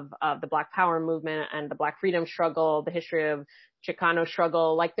history of the Black Power movement and the Black freedom struggle, the history of Chicano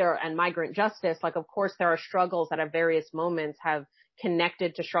struggle, and migrant justice. Like, of course, there are struggles that at various moments have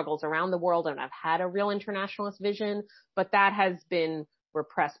connected to struggles around the world and have had a real internationalist vision, but that has been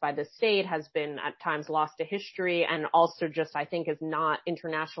repressed by the state, has been at times lost to history, and also just, I think,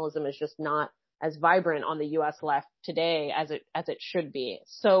 internationalism is just not as vibrant on the U.S. left today as it should be.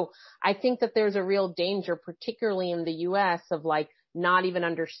 So I think that there's a real danger, particularly in the U.S., of like not even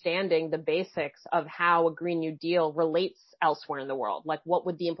understanding the basics of how a Green New Deal relates elsewhere in the world. Like, what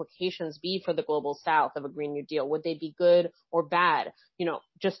would the implications be for the global south of a Green New Deal? Would they be good or bad?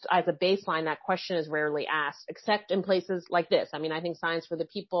 Just as a baseline, that question is rarely asked, except in places like this. I mean, I think Science for the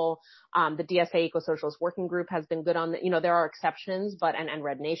People, the DSA Eco-Socialist Working Group has been good on there are exceptions, and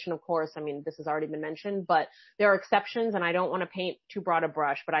Red Nation, of course. I mean, this has already been mentioned, but there are exceptions, and I don't want to paint too broad a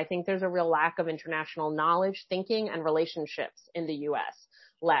brush, but I think there's a real lack of international knowledge, thinking, and relationships in the U.S.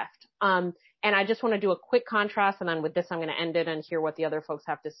 left. And I just want to do a quick contrast, and then with this, I'm going to end it and hear what the other folks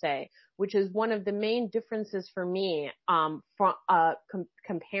have to say, which is one of the main differences for me from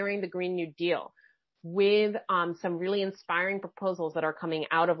comparing the Green New Deal with some really inspiring proposals that are coming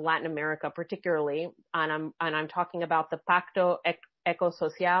out of Latin America, particularly, and I'm talking about the Pacto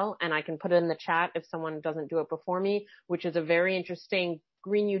Ecosocial, and I can put it in the chat if someone doesn't do it before me, which is a very interesting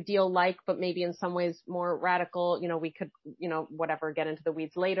Green New Deal-like, but maybe in some ways more radical, we could, get into the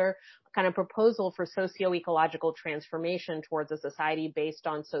weeds later, kind of proposal for socio-ecological transformation towards a society based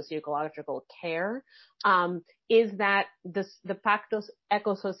on socio-ecological care, is that the Pacto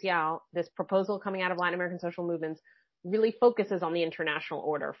Ecosocial, this proposal coming out of Latin American social movements, really focuses on the international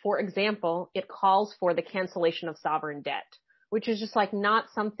order. For example, it calls for the cancellation of sovereign debt, which is just like not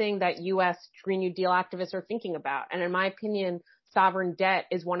something that U.S. Green New Deal activists are thinking about. And in my opinion, sovereign debt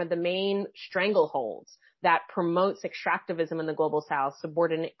is one of the main strangleholds that promotes extractivism in the global south,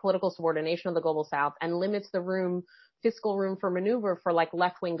 political subordination of the global south, and limits the fiscal room for maneuver for like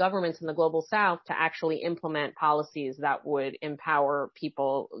left-wing governments in the global south to actually implement policies that would empower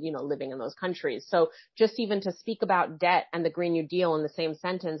people, living in those countries. So just even to speak about debt and the Green New Deal in the same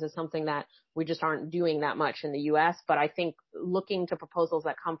sentence is something that we just aren't doing that much in the U.S. But I think looking to proposals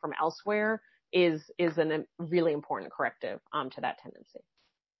that come from elsewhere is a really important corrective to that tendency.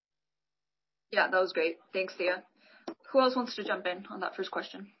 Yeah, that was great. Thanks, Thea. Who else wants to jump in on that first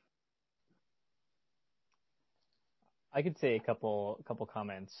question? I could say a couple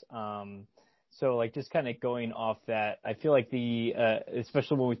comments. So like just kind of going off that, I feel like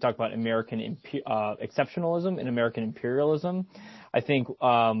especially when we talk about American exceptionalism and American imperialism, I think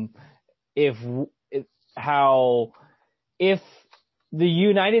if the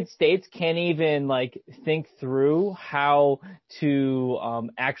United States can't even like think through how to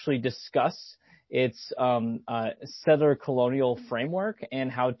actually discuss its settler colonial framework and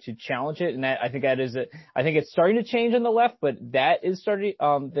how to challenge it, and I think it's starting to change on the left, but that is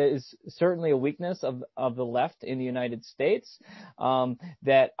certainly a weakness of the left in the United States.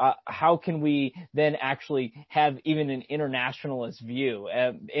 That how can we then actually have even an internationalist view?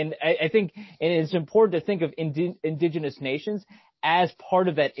 And I think, and it's important to think of indigenous nations as part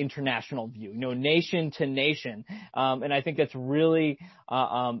of that international view, nation to nation. And I think that's really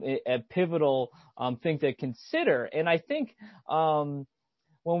a pivotal thing to consider. And I think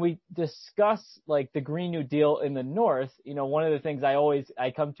when we discuss like the Green New Deal in the North, one of the things I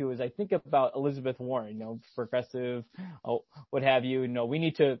come to is I think about Elizabeth Warren, progressive, what have you. We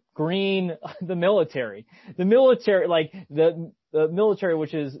need to green the military. The military, like the military,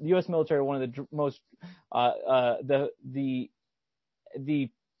 which is the U.S. military, one of the most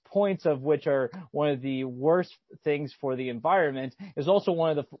the points of which are one of the worst things for the environment, is also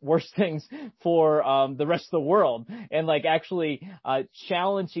one of the worst things for the rest of the world. And like actually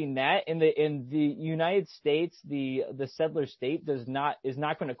challenging that in the United States, the settler state is not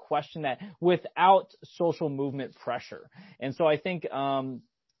going to question that without social movement pressure. And so I think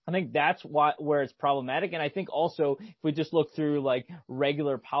that's where it's problematic. And I think also if we just look through like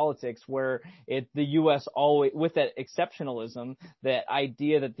regular politics where the U.S. always, with that exceptionalism, that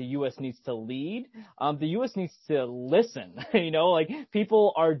idea that the U.S. needs to lead, the U.S. needs to listen. Like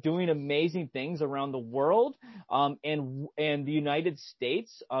people are doing amazing things around the world. And the United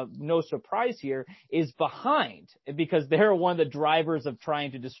States, no surprise here, is behind because they're one of the drivers of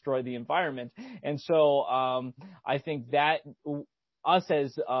trying to destroy the environment. And so I think that us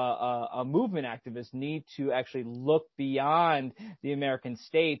as a movement activist need to actually look beyond the American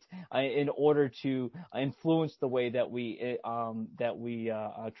state in order to influence the way that we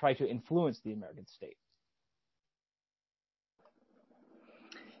try to influence the American state.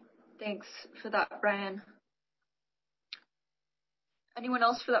 Thanks for that, Brian. Anyone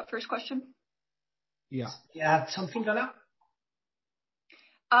else for that first question? Yeah, something like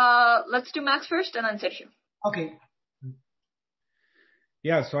that. Let's do Max first and then Sergio. Okay.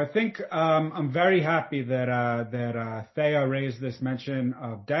 Yeah, so I think I'm very happy that Thea raised this mention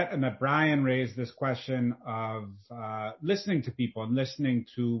of debt and that Brian raised this question of listening to people and listening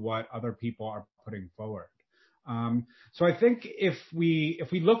to what other people are putting forward. So I think if we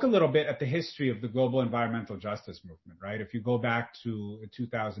look a little bit at the history of the global environmental justice movement, right? If you go back to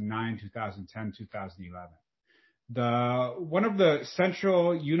 2009, 2010, 2011, one of the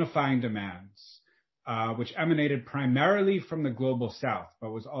central unifying demands, which emanated primarily from the global South,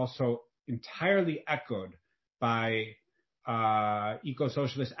 but was entirely echoed by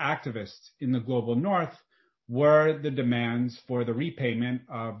eco-socialist activists in the global North, were the demands for the repayment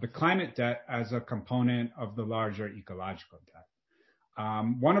of the climate debt as a component of the larger ecological debt.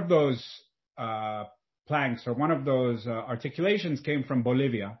 One of those planks or one of those articulations came from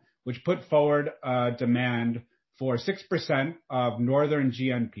Bolivia, which put forward a demand for 6% of northern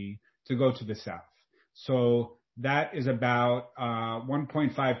GNP to go to the South. So that is about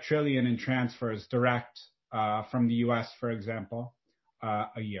 1.5 trillion in transfers direct from the U.S., for example,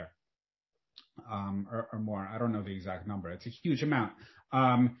 a year or more. I don't know the exact number. It's a huge amount.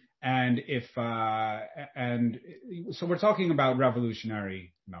 So we're talking about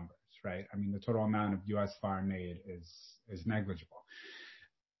revolutionary numbers, right? I mean, the total amount of U.S. foreign aid is negligible.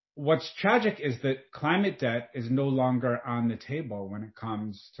 What's tragic is that climate debt is no longer on the table when it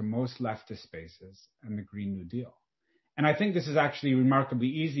comes to most leftist spaces and the Green New Deal. And I think this is actually remarkably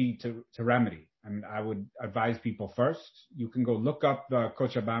easy to remedy. And I would advise people first, you can go look up the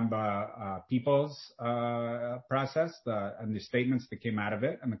Cochabamba People's process and the statements that came out of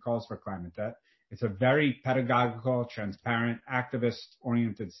it and the calls for climate debt. It's a very pedagogical, transparent,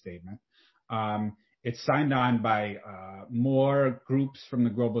 activist-oriented statement. It's signed on by more groups from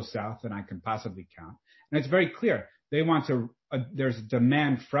the global South than I can possibly count. And it's very clear. They want there's a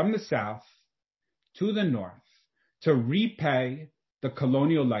demand from the South to the North to repay the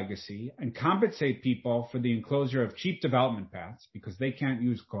colonial legacy and compensate people for the enclosure of cheap development paths because they can't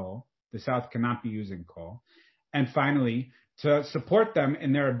use coal. The South cannot be using coal. And finally, to support them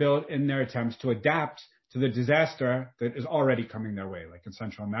in their attempts to adapt to the disaster that is already coming their way, like in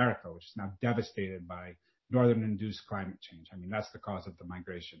Central America, which is now devastated by northern-induced climate change. I mean, that's the cause of the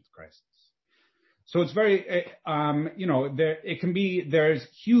migration crisis. So it's very, there's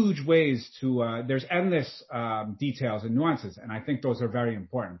huge ways to, there's endless details and nuances, and I think those are very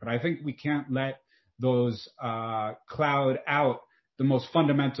important. But I think we can't let those cloud out the most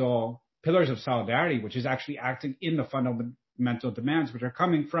fundamental pillars of solidarity, which is actually acting in the fundamental demands which are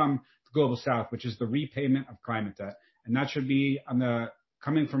coming from Global South, which is the repayment of climate debt. And that should be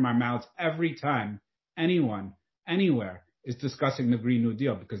coming from our mouths every time anyone, anywhere, is discussing the Green New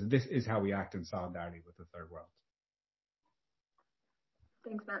Deal, because this is how we act in solidarity with the Third World.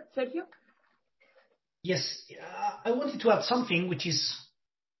 Thanks, Matt. Sergio? Yes, I wanted to add something which is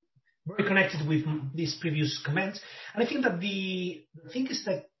very connected with these previous comments. And I think that the thing is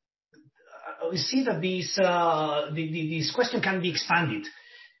that we see that this question can be expanded,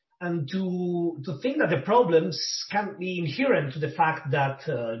 and to think that the problems can be inherent to the fact that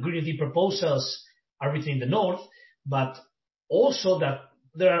Green New Deal proposals are written in the North, but also that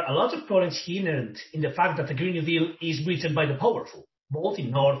there are a lot of problems inherent in the fact that the Green New Deal is written by the powerful, both in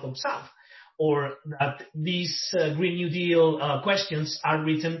North and South, or that these Green New Deal questions are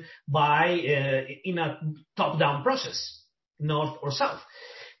written by in a top-down process, North or South.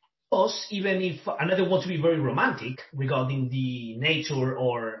 Because even if, and I don't want to be very romantic regarding the nature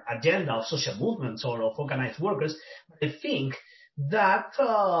or agenda of social movements or of organized workers, but I think that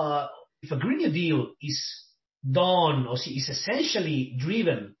if a Green New Deal is done or is essentially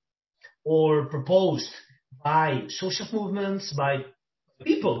driven or proposed by social movements, by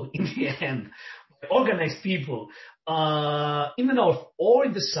people in the end, by organized people, in the North or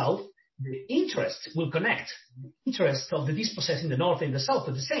in the South, the interests will connect. The interests of the dispossessed in the North and the South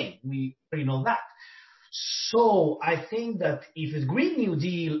are the same. We already know that. So I think that if the Green New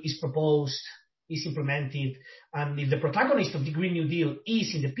Deal is proposed, is implemented, and if the protagonist of the Green New Deal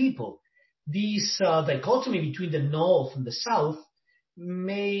is in the people, this dichotomy between the North and the South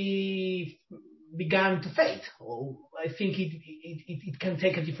may begin to fade. I think it can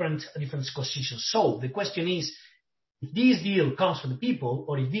take a different position. So the question is, if this deal comes from the people,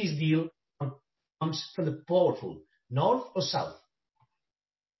 or if this deal comes from the powerful, North or South?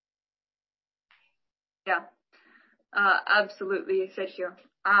 Yeah, absolutely, Sergio.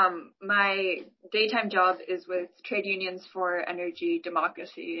 My daytime job is with Trade Unions for Energy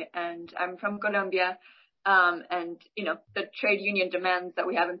Democracy, and I'm from Colombia. And, you know, the trade union demands that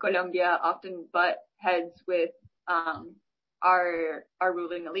we have in Colombia often butt heads with our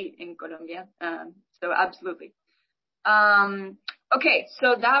ruling elite in Colombia. So absolutely. Okay,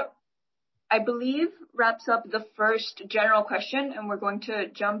 so that, I believe, wraps up the first general question, and we're going to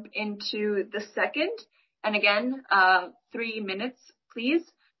jump into the second. And again, 3 minutes, please.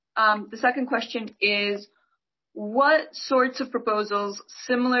 The second question is, what sorts of proposals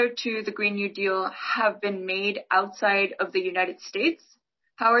similar to the Green New Deal have been made outside of the United States?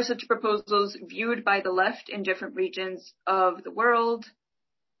 How are such proposals viewed by the left in different regions of the world?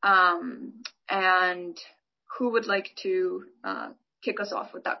 And who would like to kick us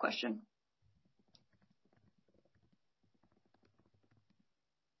off with that question?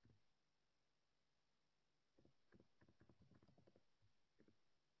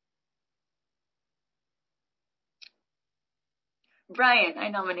 Brian, I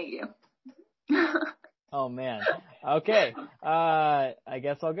nominate you. Oh man. Okay. I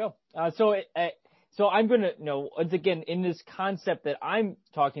guess I'll go. So I'm going to, once again, in this concept that I'm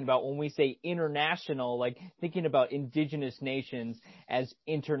talking about when we say international, like thinking about indigenous nations as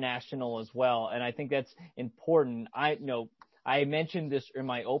international as well. And I think that's important. I mentioned this in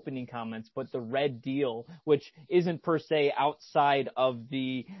my opening comments, but the Red Deal, which isn't per se outside of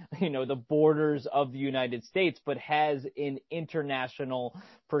the, the borders of the United States, but has an international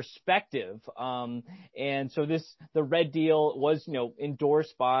perspective. And so the Red Deal was,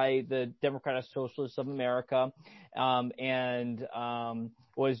 endorsed by the Democratic Socialists of America, and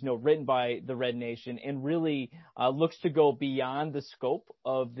was, written by the Red Nation, and really looks to go beyond the scope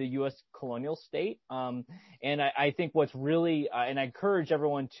of the U.S. colonial state. And I think what's really, and I encourage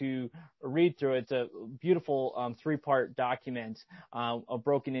everyone to read through it. It's a beautiful 3-part document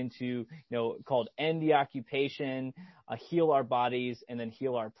broken into, called End the Occupation, Heal Our Bodies, and then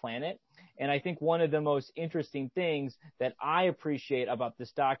Heal Our Planet. And I think one of the most interesting things that I appreciate about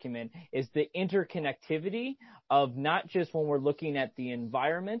this document is the interconnectivity of not just when we're looking at the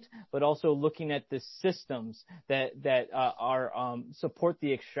environment, but also looking at the systems that are support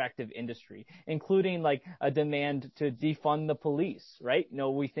the extractive industry, including like a demand to defund the police, right?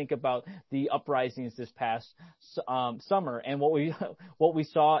 We think about the uprisings this past summer, and what we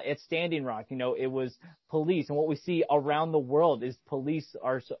saw at Standing Rock, it was police, and what we see around the world is police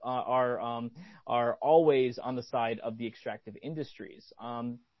are always on the side of the extractive industries.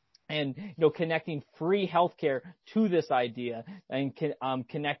 And connecting free healthcare to this idea, and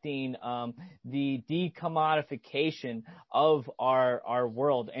connecting the decommodification of our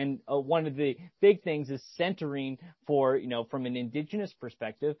world. And one of the big things is centering for from an indigenous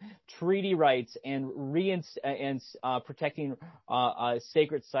perspective, treaty rights and protecting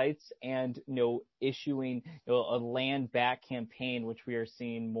sacred sites, and issuing a land back campaign, which we are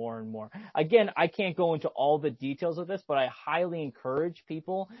seeing more and more. Again, I can't go into all the details of this, but I highly encourage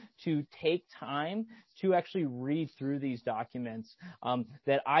people to take time to actually read through these documents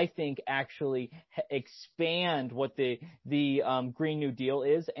that I think actually expand what the Green New Deal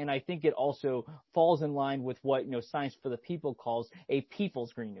is, and I think it also falls in line with what Science for the People calls a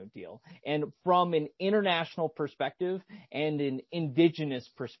people's Green New Deal, and from an international perspective and an indigenous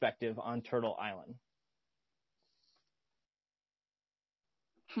perspective on Turtle Island.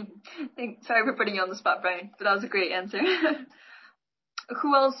 Sorry for putting you on the spot, Brian, but that was a great answer.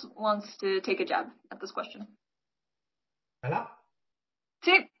 Who else wants to take a jab at this question? Hola.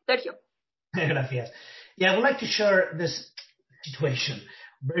 Sí, Sergio. Gracias. Yeah, I would like to share this situation.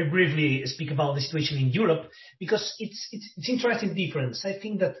 Very briefly speak about the situation in Europe, because it's interesting difference. I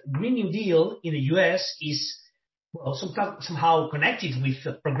think that Green New Deal in the US is somehow connected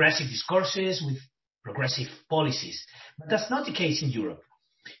with progressive discourses, with progressive policies. But that's not the case in Europe.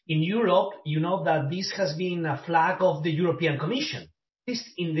 In Europe, you know that this has been a flag of the European Commission, at least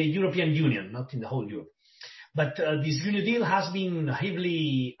in the European Union, not in the whole Europe. But this Green New Deal has been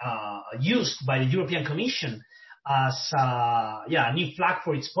heavily used by the European Commission as a new flag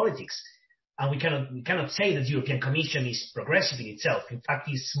for its politics. And we cannot say that the European Commission is progressive in itself. In fact,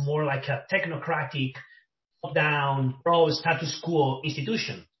 it's more like a technocratic, top-down, pro-status quo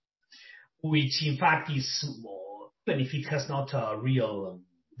institution, which in fact is, even if it has not a real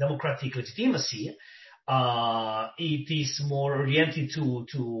democratic legitimacy, it is more oriented to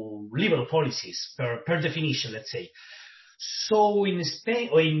liberal policies per definition, let's say. So in Spain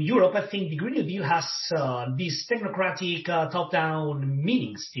or in Europe, I think the Green New Deal has this technocratic top-down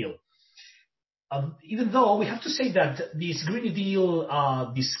meaning still. Even though we have to say that this Green New Deal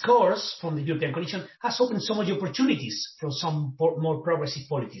discourse from the European Commission has opened so many opportunities for some more progressive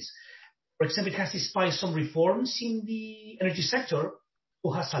policies. For example, it has inspired some reforms in the energy sector,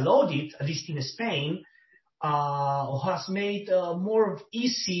 who has allowed it, at least in Spain, who has made more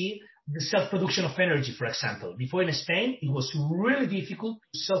easy the self-production of energy, for example. Before in Spain, it was really difficult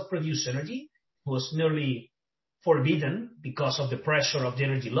to self-produce energy. It was nearly forbidden because of the pressure of the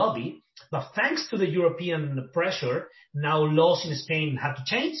energy lobby. But thanks to the European pressure, now laws in Spain have to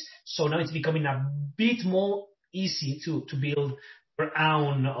change. So now it's becoming a bit more easy to build their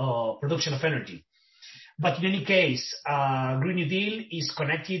own production of energy. But in any case, Green New Deal is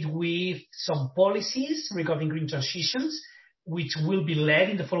connected with some policies regarding green transitions, which will be led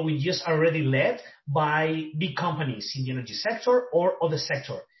in the following years, already led by big companies in the energy sector or other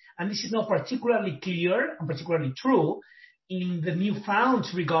sector. And this is now particularly clear and particularly true in the new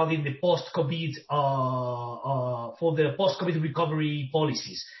funds regarding the post-COVID, for the post-COVID recovery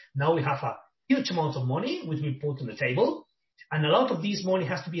policies. Now we have a huge amount of money which we put on the table, and a lot of this money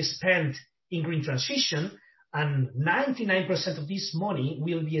has to be spent in green transition, and 99% of this money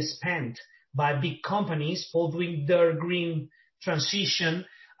will be spent by big companies for doing their green transition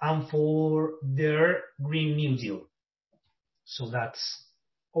and for their Green New Deal. So that's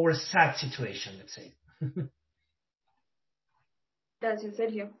our sad situation, let's say. Gracias,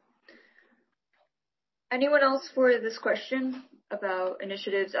 Sergio. Anyone else for this question about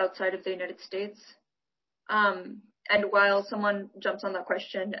initiatives outside of the United States? And while someone jumps on that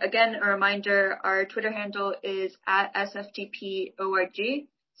question, again, a reminder, our Twitter handle is @SFTPORG.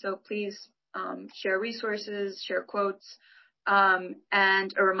 So please share resources, share quotes,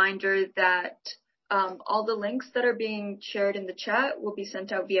 and a reminder that all the links that are being shared in the chat will be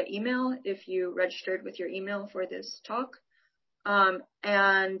sent out via email if you registered with your email for this talk.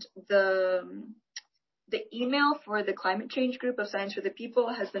 And the email for the climate change group of Science for the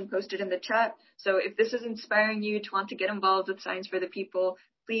People has been posted in the chat. So if this is inspiring you to want to get involved with Science for the People,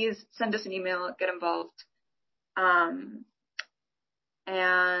 please send us an email, get involved. And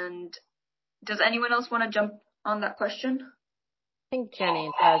does anyone else want to jump on that question? I think Jenny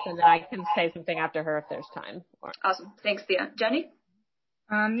does, and then I can say something after her if there's time. Awesome. Thanks, Thea. Jenny?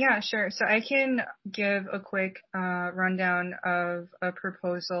 Yeah, sure. So I can give a quick rundown of a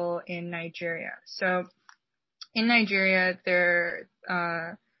proposal in Nigeria. So in Nigeria,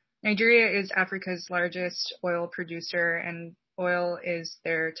 Nigeria is Africa's largest oil producer, and oil is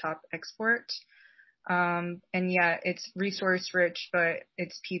their top export. And yet it's resource rich, but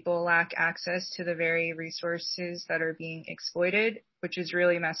its people lack access to the very resources that are being exploited, which is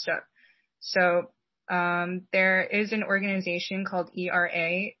really messed up. So there is an organization called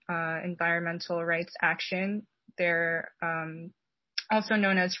ERA, Environmental Rights Action. They're also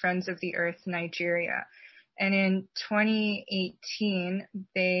known as Friends of the Earth Nigeria. And in 2018,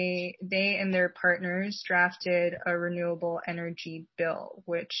 they and their partners drafted a renewable energy bill,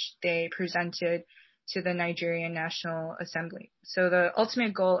 which they presented to the Nigerian National Assembly. So the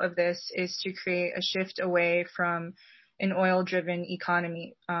ultimate goal of this is to create a shift away from an oil-driven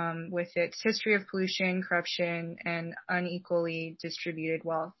economy with its history of pollution, corruption, and unequally distributed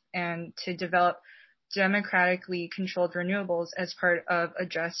wealth, and to develop democratically controlled renewables as part of a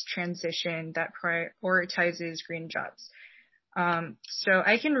just transition that prioritizes green jobs. So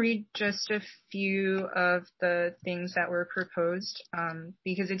I can read just a few of the things that were proposed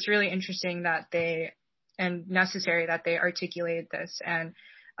because it's really interesting that and necessary that they articulated this. And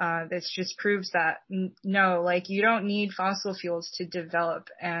this just proves that no, like, you don't need fossil fuels to develop,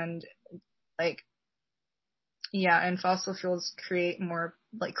 and and fossil fuels create more,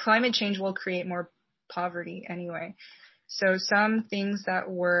 like, climate change will create more poverty anyway. So some things that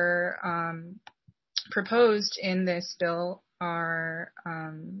were proposed in this bill are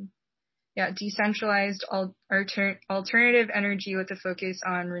decentralized alternative energy with a focus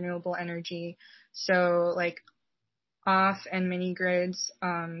on renewable energy. So like off and mini grids,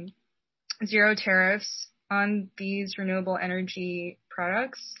 zero tariffs on these renewable energy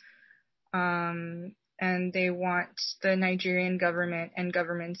products. And they want the Nigerian government and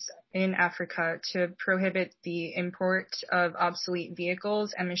governments in Africa to prohibit the import of obsolete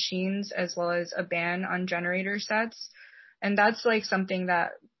vehicles and machines, as well as a ban on generator sets. And that's like something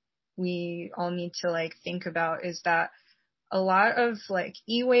that we all need to like think about, is that a lot of like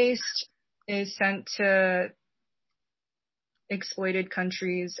e-waste is sent to exploited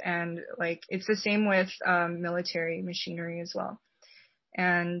countries, and like it's the same with military machinery as well.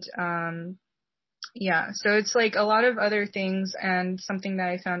 And so it's like a lot of other things, and something that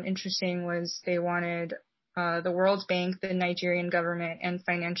I found interesting was they wanted the World Bank, the Nigerian government, and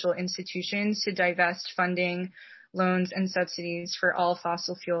financial institutions to divest funding, loans, and subsidies for all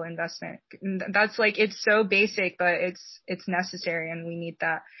fossil fuel investment. That's like, it's so basic, but it's necessary, and we need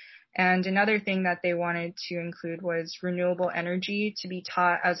that. And another thing that they wanted to include was renewable energy to be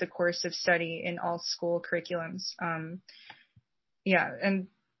taught as a course of study in all school curriculums. And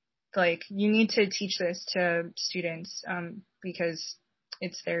like, you need to teach this to students because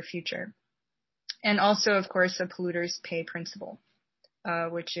it's their future. And also, of course, a polluters pay principle,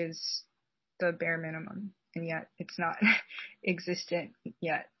 which is the bare minimum, and yet it's not existent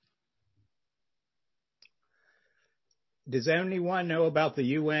yet. Does anyone know about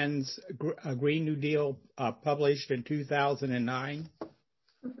the UN's Green New Deal published in 2009?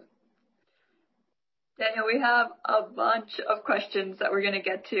 Daniel, we have a bunch of questions that we're going to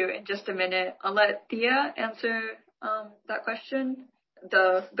get to in just a minute. I'll let Thea answer that question,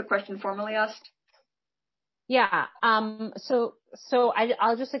 the question formally asked. Yeah. So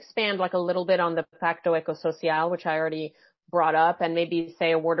I'll just expand like a little bit on the Pacto Ecosocial, which I already brought up, and maybe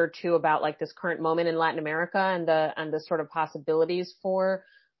say a word or two about like this current moment in Latin America and the sort of possibilities for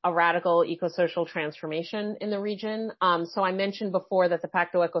a radical eco-social transformation in the region. So I mentioned before that the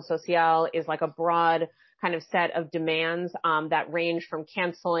Pacto Ecosocial is like a broad kind of set of demands that range from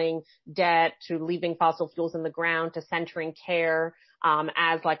canceling debt to leaving fossil fuels in the ground to centering care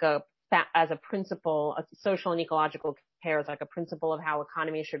as a principle, a social and ecological care as like a principle of how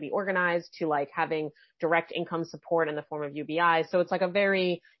economies should be organized, to like having direct income support in the form of UBI. So it's like a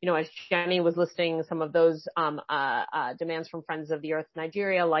very, as Jenny was listing some of those demands from Friends of the Earth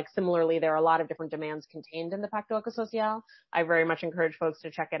Nigeria, like similarly, there are a lot of different demands contained in the Pacto Ecosocial. I very much encourage folks to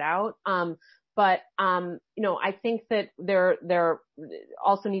check it out. But I think that there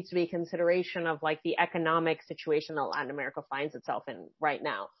also needs to be a consideration of like the economic situation that Latin America finds itself in right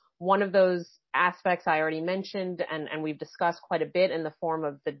now. One of those aspects I already mentioned, and we've discussed quite a bit, in the form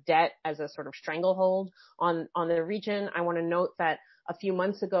of the debt as a sort of stranglehold on the region. I want to note that a few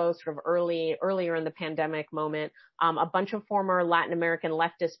months ago, sort of earlier in the pandemic moment, a bunch of former Latin American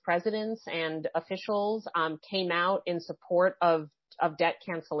leftist presidents and officials came out in support of debt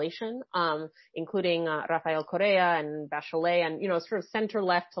cancellation, including Rafael Correa and Bachelet, and sort of center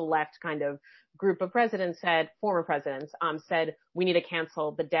left to left kind of group of presidents former presidents said we need to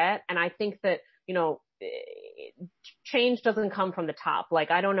cancel the debt. And I think that change doesn't come from the top.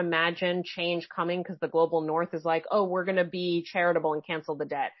 Like, I don't imagine change coming because the global north is like, oh, we're going to be charitable and cancel the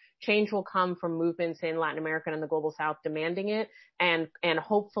debt. Change will come from movements in Latin America and the global south demanding it, and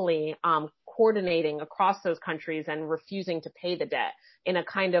hopefully coordinating across those countries and refusing to pay the debt in a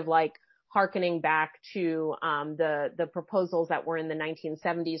kind of like harkening back to the proposals that were in the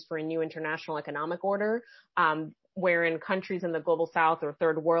 1970s for a new international economic order, wherein countries in the global south or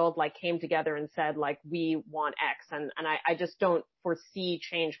third world like came together and said like, we want X. And I just don't foresee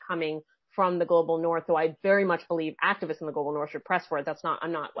change coming from the global north, though I very much believe activists in the global north should press for it.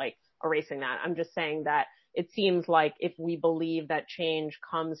 I'm not like erasing that. I'm just saying that it seems like if we believe that change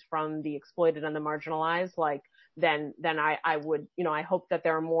comes from the exploited and the marginalized, like then I would, I hope that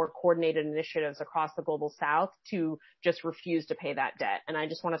there are more coordinated initiatives across the global south to just refuse to pay that debt. And I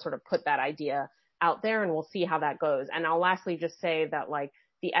just want to sort of put that idea out there, and we'll see how that goes. And I'll lastly just say that like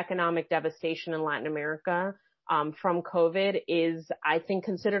the economic devastation in Latin America from COVID is, I think,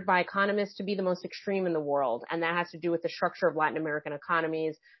 considered by economists to be the most extreme in the world. And that has to do with the structure of Latin American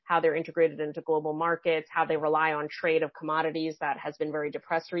economies, how they're integrated into global markets, how they rely on trade of commodities that has been very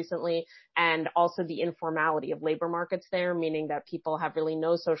depressed recently, and also the informality of labor markets there, meaning that people have really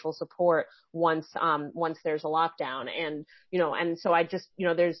no social support once there's a lockdown. And so I just,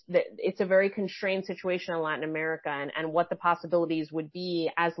 it's a very constrained situation in Latin America, and what the possibilities would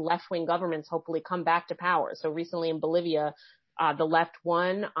be as left-wing governments hopefully come back to power. So recently in Bolivia, the left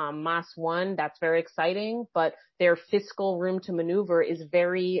won, MAS won. That's very exciting, but their fiscal room to maneuver is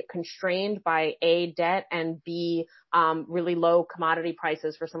very constrained by A, debt, and B, really low commodity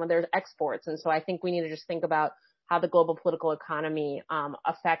prices for some of their exports. And so I think we need to just think about how the global political economy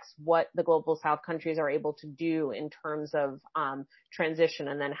affects what the global south countries are able to do in terms of transition,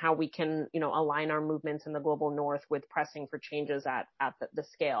 and then how we can, align our movements in the global north with pressing for changes at the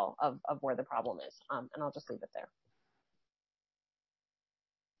scale of where the problem is. And I'll just leave it there.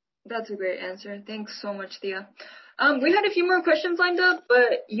 That's a great answer. Thanks so much, Thea. We had a few more questions lined up,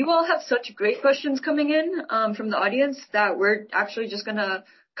 but you all have such great questions coming in from the audience that we're actually just going to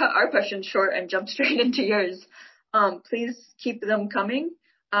cut our questions short and jump straight into yours. Please keep them coming.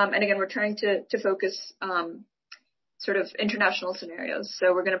 And again, we're trying to focus sort of international scenarios,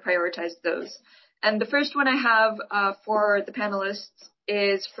 so we're going to prioritize those. And the first one I have for the panelists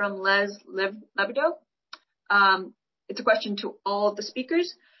is from Les Lebedeau. It's a question to all of the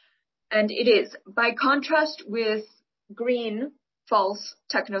speakers. And it is, by contrast with green, false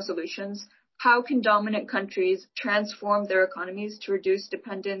techno solutions, how can dominant countries transform their economies to reduce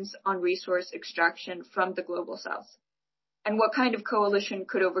dependence on resource extraction from the global south? And what kind of coalition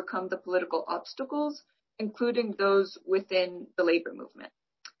could overcome the political obstacles, including those within the labor movement?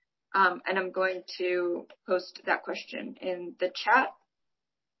 And I'm going to post that question in the chat.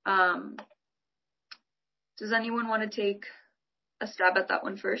 Does anyone want to take a stab at that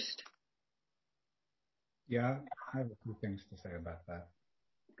one first? Yeah, I have a few things to say about that.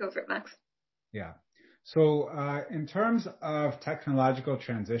 Go for it, Max. Yeah. So in terms of technological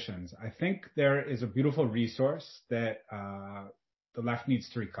transitions, I think there is a beautiful resource that the left needs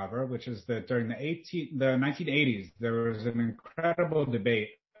to recover, which is that during the 1980s, there was an incredible debate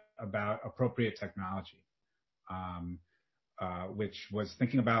about appropriate technology, which was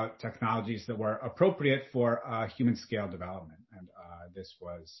thinking about technologies that were appropriate for human scale development. And this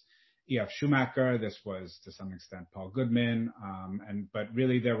was E.F. Schumacher, this was to some extent Paul Goodman, but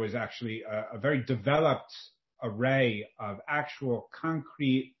really there was actually a very developed array of actual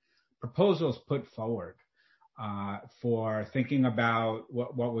concrete proposals put forward for thinking about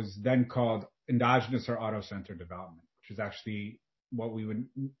what was then called endogenous or auto-centered development, which is actually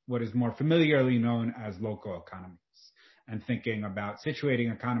what is more familiarly known as local economies, and thinking about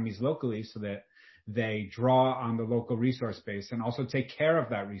situating economies locally so that they draw on the local resource base and also take care of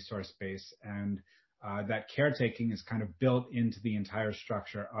that resource base, and that caretaking is kind of built into the entire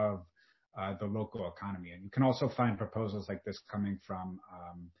structure of the local economy. And you can also find proposals like this coming from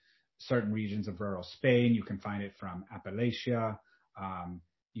certain regions of rural Spain. You can find it from Appalachia.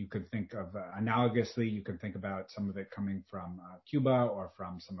 You could think of, analogously, you can think about some of it coming from Cuba or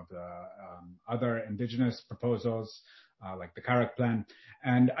from some of the other indigenous proposals, like the Carrick Plan.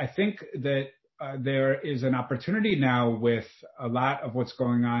 And I think that there is an opportunity now with a lot of what's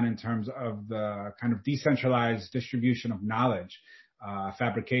going on in terms of the kind of decentralized distribution of knowledge,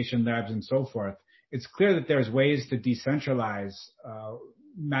 fabrication labs and so forth. It's clear that there's ways to decentralize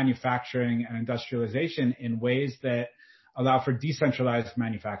manufacturing and industrialization in ways that allow for decentralized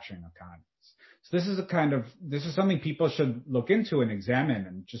manufacturing economies. So this is something people should look into and examine,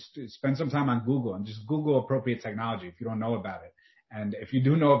 and just spend some time on Google and just Google appropriate technology if you don't know about it. And if you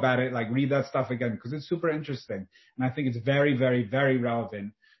do know about it, like, read that stuff again, because it's super interesting. And I think it's very, very, very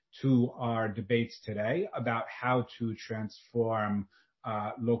relevant to our debates today about how to transform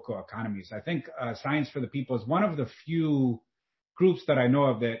local economies. I think Science for the People is one of the few groups that I know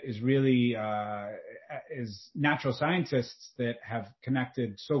of that is really is natural scientists that have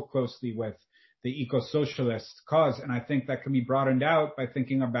connected so closely with the eco-socialist cause. And I think that can be broadened out by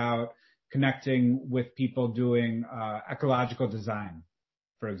thinking about connecting with people doing ecological design,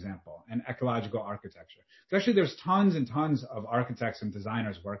 for example, and ecological architecture. So actually, there's tons and tons of architects and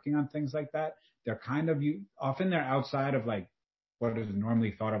designers working on things like that. They're kind of, often they're outside of like what is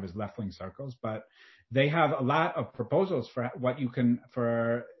normally thought of as left-wing circles, but they have a lot of proposals for what you can,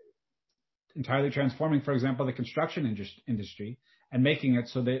 for entirely transforming, for example, the construction industry and making it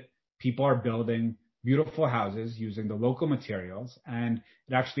so that people are building beautiful houses using the local materials, and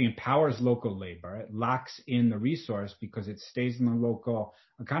it actually empowers local labor. It locks in the resource because it stays in the local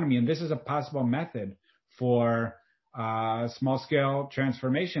economy. And this is a possible method for small-scale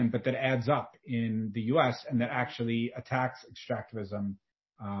transformation, but that adds up in the U.S. and that actually attacks extractivism,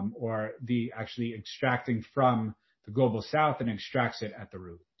 or the actually extracting from the global South and extracts it at the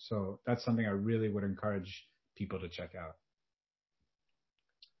root. So that's something I really would encourage people to check out.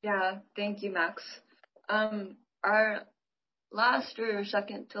 Yeah, thank you, Max. Our last or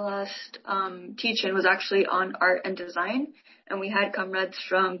second to last teach-in was actually on art and design, and we had comrades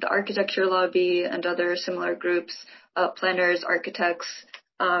from the architecture lobby and other similar groups, planners, architects,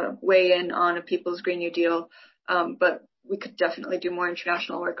 weigh in on a People's Green New Deal, but we could definitely do more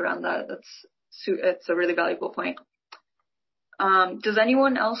international work around that. It's a really valuable point. Does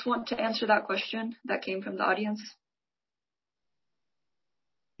anyone else want to answer that question that came from the audience?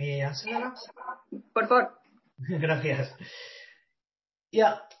 May I answer that? Por favor. Gracias.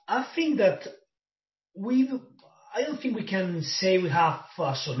 Yeah, I think that I don't think we can say we have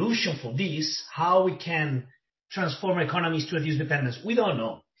a solution for this, how we can transform economies to reduce dependence. We don't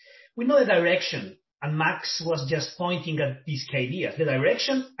know. We know the direction, and Max was just pointing at these key ideas. The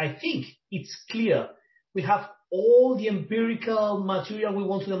direction, I think, it's clear. We have all the empirical material we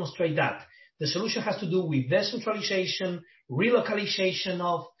want to demonstrate that. The solution has to do with decentralization, relocalization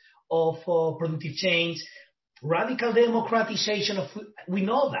of productive chains, radical democratization of food. We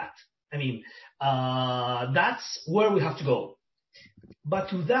know that. I mean, that's where we have to go. But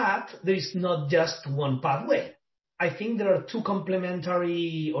to that, there is not just one pathway. I think there are two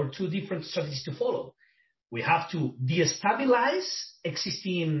complementary or two different strategies to follow. We have to destabilize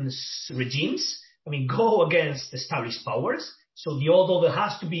existing regimes. I mean, go against established powers. So the old order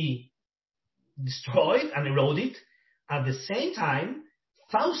has to be destroyed and eroded. At the same time,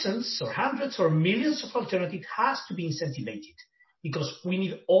 thousands or hundreds or millions of alternatives has to be incentivized, because we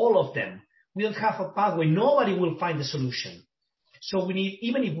need all of them. We don't have a pathway. Nobody will find the solution. So we need,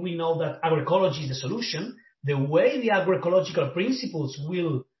 even if we know that agroecology is the solution, the way the agroecological principles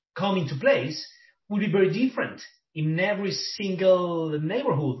will come into place will be very different in every single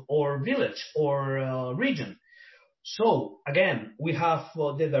neighborhood or village or region. So again, we have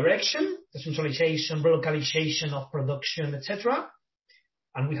the direction, the centralization, relocalization of production, etc.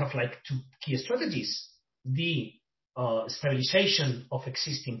 And we have like two key strategies: the stabilization of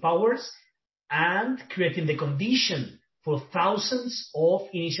existing powers and creating the condition for thousands of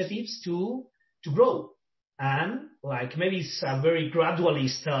initiatives to grow. And like maybe it's a very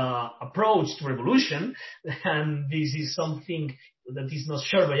gradualist approach to revolution, and this is something that is not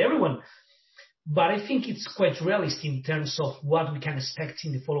shared by everyone. But I think it's quite realistic in terms of what we can expect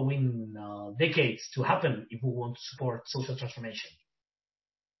in the following decades to happen if we want to support social transformation.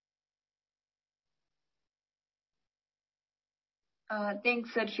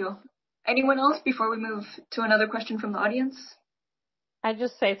 Thanks, Sergio. Anyone else before we move to another question from the audience? I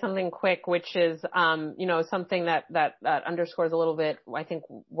just say something quick, which is, something that underscores a little bit, I think,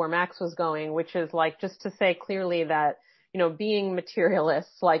 where Max was going, which is like, just to say clearly that, being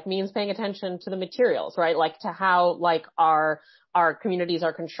materialists, like, means paying attention to the materials, right? Like, to how, like, our communities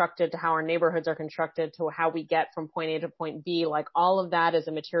are constructed, to how our neighborhoods are constructed, to how we get from point A to point B. Like, all of that is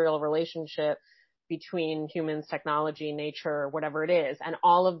a material relationship between humans, technology, nature, whatever it is. And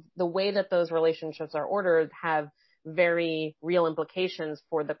all of the way that those relationships are ordered have very real implications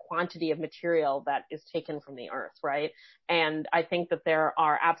for the quantity of material that is taken from the earth, right? And I think that there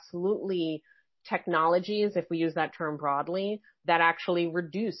are absolutely technologies, if we use that term broadly, that actually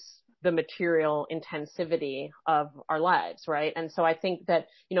reduce the material intensivity of our lives, right? And so I think that,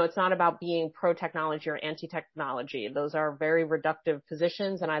 it's not about being pro-technology or anti-technology. Those are very reductive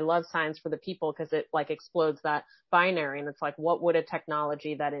positions. And I love Science for the People because it like explodes that binary. And it's like, what would a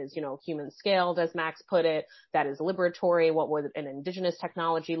technology that is, human scaled, as Max put it, that is liberatory? What would an indigenous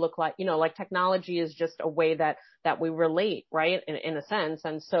technology look like? Like, technology is just a way that we relate, right? In a sense.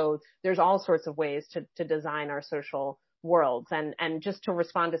 And so there's all sorts of ways to design our social worlds. And just to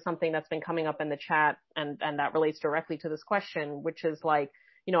respond to something that's been coming up in the chat and that relates directly to this question, which is like,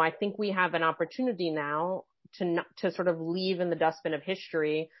 I think we have an opportunity now to sort of leave in the dustbin of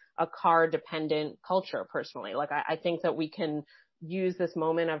history a car dependent culture. Personally, like, I think that we can use this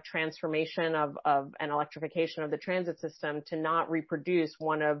moment of transformation of an electrification of the transit system to not reproduce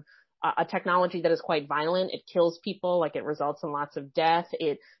one of a technology that is quite violent. It kills people, like it results in lots of death.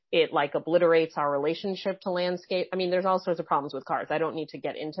 It like obliterates our relationship to landscape. I mean, there's all sorts of problems with cars. I don't need to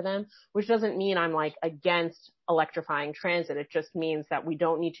get into them, which doesn't mean I'm like against electrifying transit. It just means that we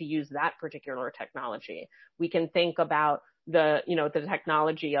don't need to use that particular technology. We can think about the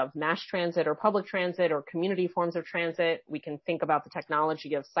technology of mass transit or public transit or community forms of transit. We can think about the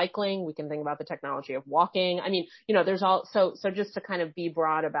technology of cycling. We can think about the technology of walking. I mean, there's all, so just to kind of be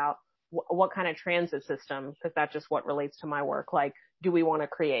broad about what kind of transit system, because that's just what relates to my work, like, do we want to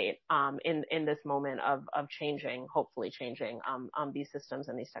create in this moment of hopefully changing these systems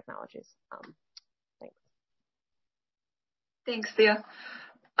and these technologies. Thanks. Thanks, Thea.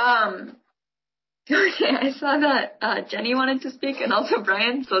 Okay, I saw that Jenny wanted to speak and also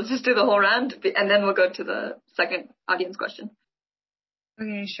Brian, so let's just do the whole round and then we'll go to the second audience question.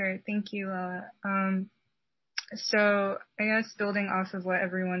 Okay, sure. Thank you, Lola. So I guess building off of what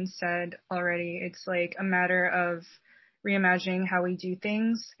everyone said already, it's like a matter of reimagining how we do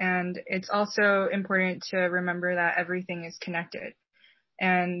things. And it's also important to remember that everything is connected,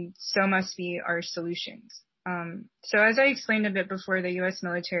 and so must be our solutions. So as I explained a bit before, the U.S.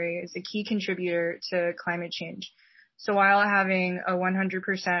 military is a key contributor to climate change. So while having a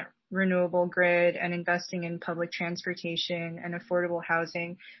 100% renewable grid and investing in public transportation and affordable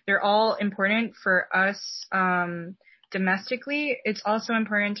housing, they're all important for us domestically. It's also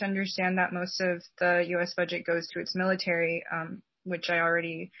important to understand that most of the U.S. budget goes to its military, which I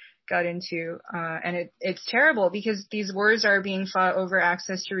already got into, and it's terrible because these wars are being fought over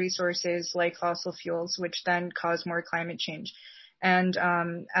access to resources like fossil fuels, which then cause more climate change. And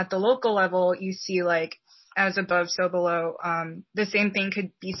at the local level, you see like as above, so below. The same thing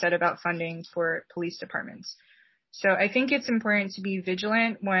could be said about funding for police departments. So I think it's important to be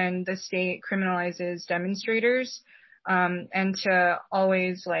vigilant when the state criminalizes demonstrators, and to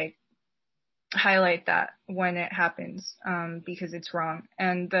always like highlight that when it happens, because it's wrong.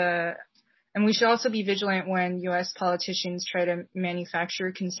 And we should also be vigilant when U.S. politicians try to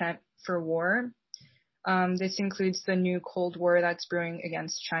manufacture consent for war. This includes the new Cold War that's brewing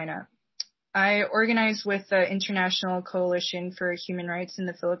against China. I organize with the International Coalition for Human Rights in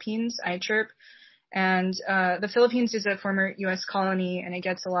the Philippines, ICHRP, and the Philippines is a former U.S. colony, and it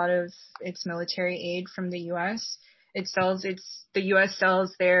gets a lot of its military aid from the U.S. The U.S.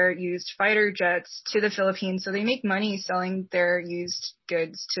 sells their used fighter jets to the Philippines, so they make money selling their used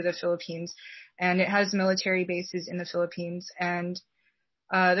goods to the Philippines, and it has military bases in the Philippines, and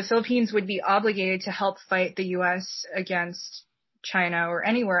the Philippines would be obligated to help fight the U.S. against China or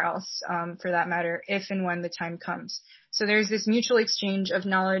anywhere else, for that matter, if and when the time comes. So there's this mutual exchange of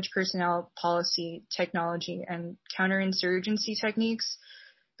knowledge, personnel, policy, technology, and counterinsurgency techniques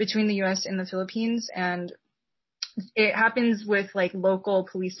between the U.S. and the Philippines, and it happens with like local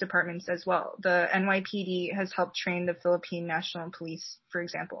police departments as well. The NYPD has helped train the Philippine National Police, for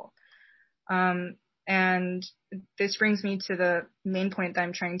example. And this brings me to the main point that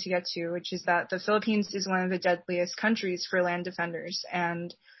I'm trying to get to, which is that the Philippines is one of the deadliest countries for land defenders.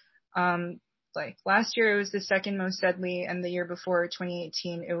 And like last year, it was the second most deadly, and the year before,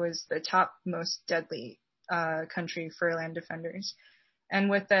 2018, it was the top most deadly country for land defenders. And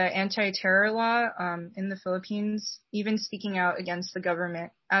with the anti-terror law in the Philippines, even speaking out against the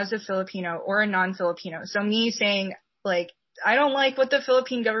government as a Filipino or a non-Filipino, so me saying like, I don't like what the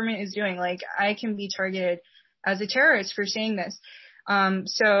Philippine government is doing, like I can be targeted as a terrorist for saying this.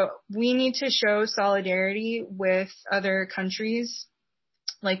 So we need to show solidarity with other countries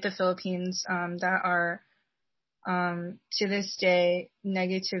like the Philippines that are to this day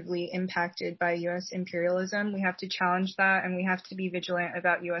negatively impacted by U.S. imperialism. We have to challenge that, and we have to be vigilant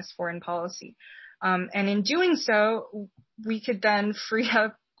about U.S. foreign policy. And in doing so, we could then free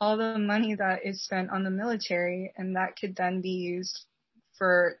up all the money that is spent on the military, and that could then be used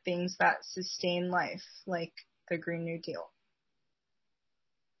for things that sustain life, like the Green New Deal.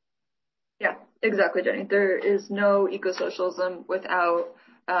 Yeah, exactly, Jenny. There is no eco-socialism without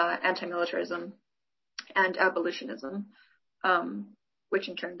anti-militarism and abolitionism, which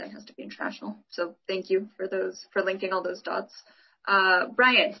in turn then has to be international. So thank you for linking all those dots.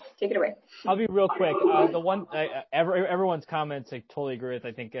 Brian, take it away. I'll be real quick. The one everyone's comments I totally agree with.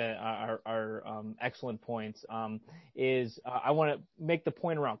 I think are excellent points. I want to make the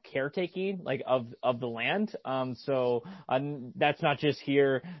point around caretaking, like of the land. So that's not just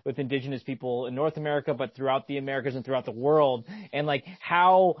here with indigenous people in North America, but throughout the Americas and throughout the world. And like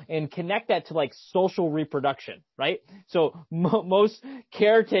and connect that to like social reproduction, right? So most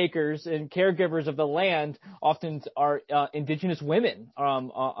caretakers and caregivers of the land often are indigenous women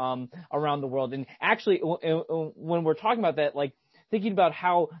around the world. And actually, when we're talking about that, like thinking about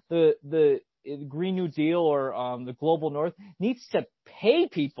how the Green New Deal or the Global North needs to pay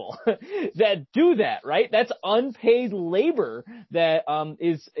people that do that, right? That's unpaid labor that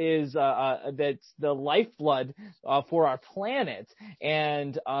that's the lifeblood for our planet.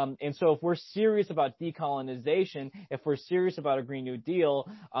 And so if we're serious about decolonization, if we're serious about a Green New Deal,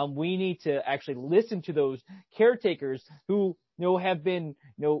 we need to actually listen to those caretakers who have been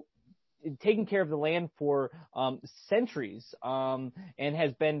taking care of the land for centuries, and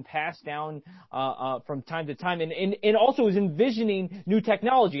has been passed down from time to time, and also is envisioning new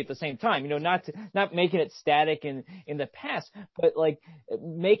technology at the same time. Not making it static in the past, but like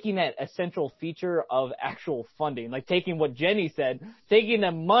making that a central feature of actual funding. Like taking what Jenny said, taking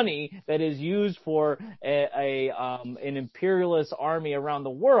the money that is used for an imperialist army around the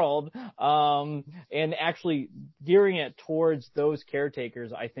world, and actually gearing it towards those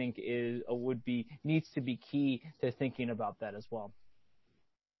caretakers, I think needs to be key to thinking about that as well.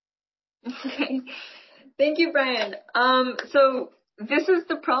 Okay. Thank you, Brian. So this is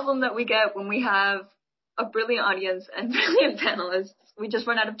the problem that we get when we have a brilliant audience and brilliant panelists. We just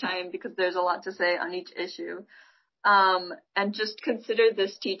run out of time because there's a lot to say on each issue. And just consider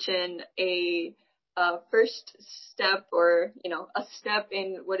this teach-in a first step, or, a step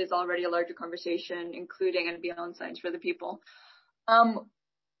in what is already a larger conversation, including and beyond science for the people.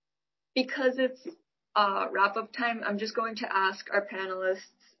 Because it's wrap-up time, I'm just going to ask our panelists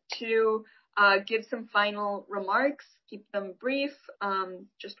to give some final remarks, keep them brief,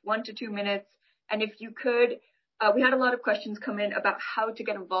 just 1 to 2 minutes. And if you could, we had a lot of questions come in about how to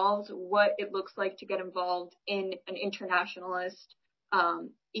get involved, what it looks like to get involved in an internationalist,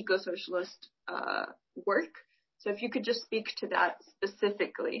 eco-socialist work. So if you could just speak to that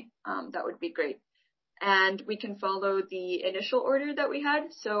specifically, that would be great. And we can follow the initial order that we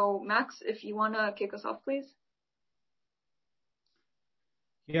had. So Max, if you want to kick us off, please.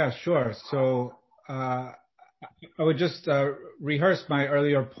 Yeah, sure. So I would just rehearse my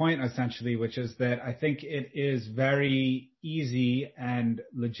earlier point, essentially, which is that I think it is very easy and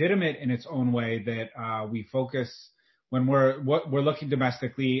legitimate in its own way that we focus when we're looking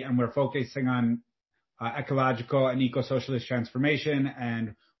domestically, and we're focusing on ecological and eco-socialist transformation,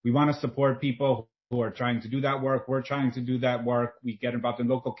 and we want to support people who are trying to do that work. We're trying to do that work. We get involved in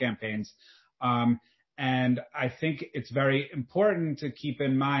local campaigns. And I think it's very important to keep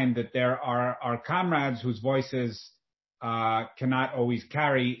in mind that there are our comrades whose voices cannot always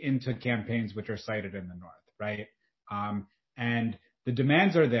carry into campaigns which are cited in the North, right? And the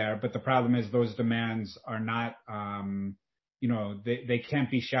demands are there, but the problem is those demands are not, they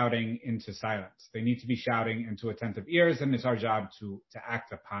can't be shouting into silence. They need to be shouting into attentive ears, and it's our job to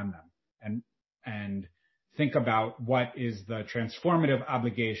act upon them and think about what is the transformative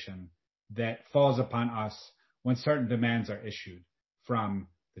obligation that falls upon us when certain demands are issued from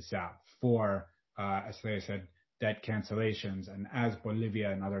the South for, as I said, debt cancellations, and as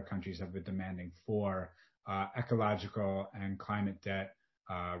Bolivia and other countries have been demanding for ecological and climate debt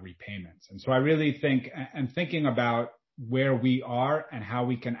repayments. And so I really think, and thinking about where we are and how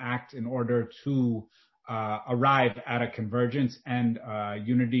we can act in order to arrive at a convergence and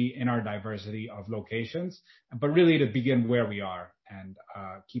unity in our diversity of locations, but really to begin where we are and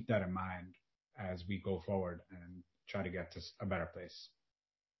keep that in mind as we go forward and try to get to a better place.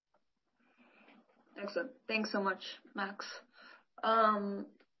 Excellent. Thanks so much, Max.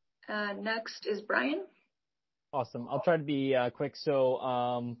 Next is Brian. Awesome. I'll try to be quick.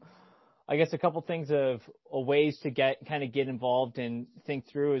 So I guess a couple things of ways to get involved and think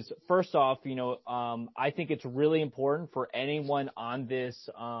through is, first off, I think it's really important for anyone on this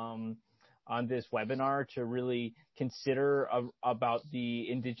webinar to really consider about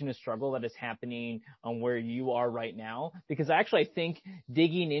the indigenous struggle that is happening where you are right now, because actually I think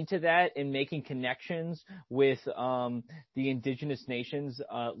digging into that and making connections with the indigenous nations,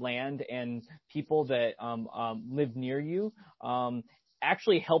 land and people that live near you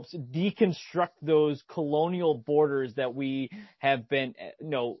actually helps deconstruct those colonial borders that we have been,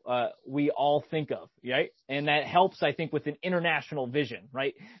 we all think of, right? And that helps, I think, with an international vision,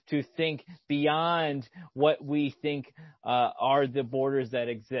 right? To think beyond what we think are the borders that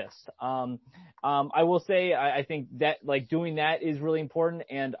exist. I will say, I think that doing that is really important.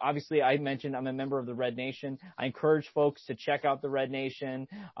 And obviously I mentioned I'm a member of the Red Nation. I encourage folks to check out the Red Nation,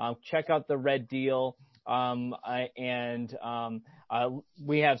 check out the Red Deal.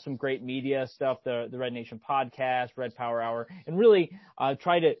 We have some great media stuff, the Red Nation podcast, Red Power Hour, and really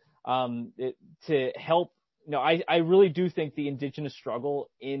try to help I really do think the indigenous struggle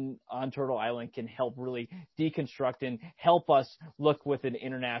on Turtle Island can help really deconstruct and help us look with an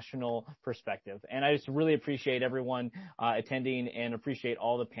international perspective. And I just really appreciate everyone attending and appreciate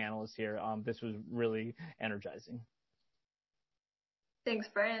all the panelists here. This was really energizing. Thanks,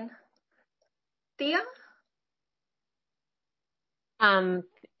 Brian. Thea?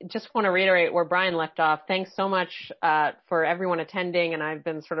 Just want to reiterate where Brian left off. Thanks so much for everyone attending, and I've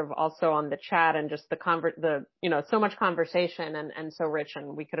been sort of also on the chat and just so much conversation and so rich,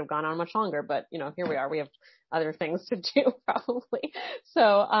 and we could have gone on much longer, but here we are. We have other things to do probably.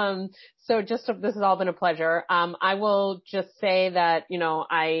 So this has all been a pleasure. I will just say that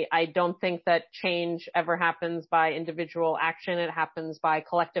I don't think that change ever happens by individual action. It happens by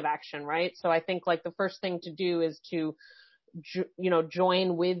collective action, right? So I think like the first thing to do is to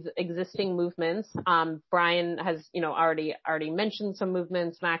join with existing movements. Brian has, already mentioned some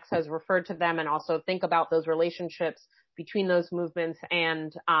movements. Max has referred to them, and also think about those relationships between those movements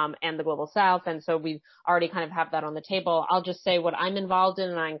and the Global South. And so we already kind of have that on the table. I'll just say what I'm involved in,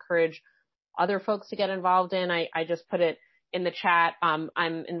 and I encourage other folks to get involved in. I just put it in the chat. I'm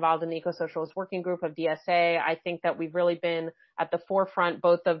involved in the Eco-Socialist Working Group of DSA. I think that we've really been at the forefront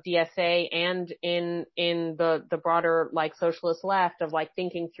both of DSA and in the broader like socialist left of like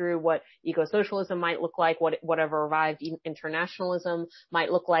thinking through what eco-socialism might look like, whatever revived internationalism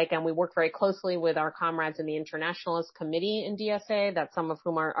might look like. And we work very closely with our comrades in the Internationalist committee in DSA, that some of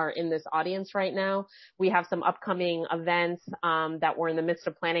whom are in this audience right now. We have some upcoming events that we're in the midst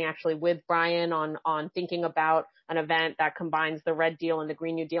of planning actually with Brian on thinking about an event that combines the Red Deal and the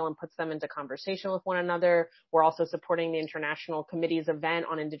Green New Deal and puts them into conversation with one another. We're also supporting the International Committee's event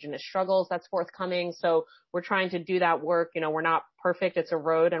on Indigenous struggles that's forthcoming. So we're trying to do that work. We're not perfect. It's a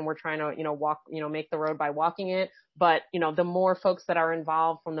road, and we're trying to, walk, make the road by walking it. But, the more folks that are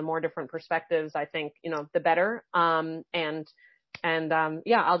involved from the more different perspectives, I think, the better. I'll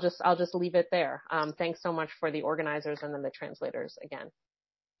just leave it there. Thanks so much for the organizers and then the translators again.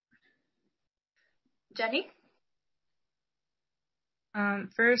 Jenny?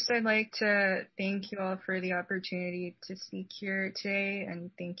 First, I'd like to thank you all for the opportunity to speak here today, and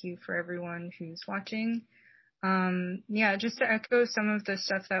thank you for everyone who's watching. Just to echo some of the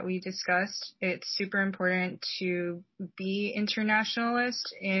stuff that we discussed, it's super important to be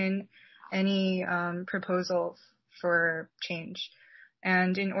internationalist in any proposal for change.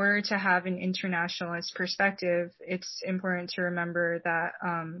 And in order to have an internationalist perspective, it's important to remember that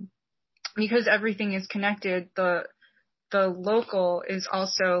because everything is connected, the local is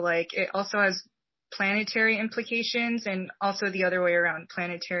also it also has planetary implications, and also the other way around,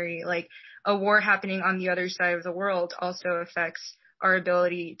 planetary, like a war happening on the other side of the world also affects our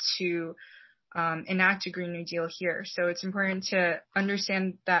ability to enact a Green New Deal here. So it's important to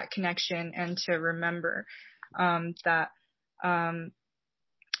understand that connection and to remember that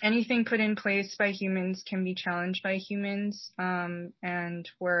anything put in place by humans can be challenged by humans, and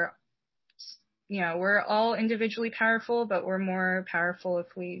we're all individually powerful, but we're more powerful if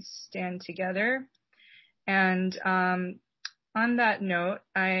we stand together. And on that note,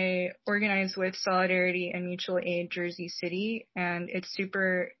 I organize with Solidarity and Mutual Aid Jersey City, and it's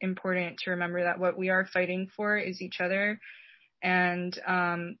super important to remember that what we are fighting for is each other, and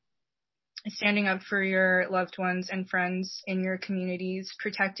standing up for your loved ones and friends in your communities,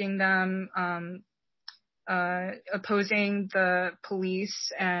 protecting them, opposing the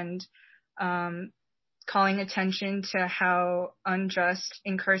police, and calling attention to how unjust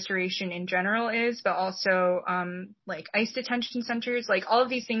incarceration in general is, but also ICE detention centers, all of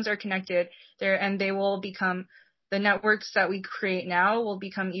these things are connected there, and they will become, the networks that we create now will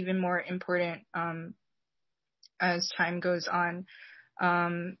become even more important as time goes on.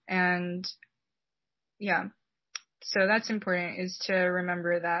 So that's important, is to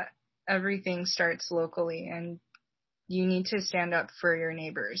remember that everything starts locally, and you need to stand up for your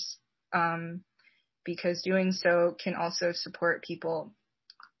neighbors. Because doing so can also support people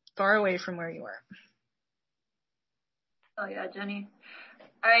far away from where you are. Oh yeah, Jenny.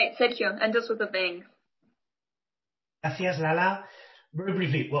 All right, Sergio, end us with a bang. Gracias, Lala. Very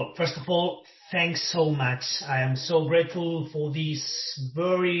briefly, well, first of all, thanks so much. I am so grateful for this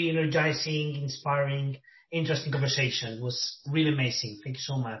very energizing, inspiring, interesting conversation. It was really amazing. Thank you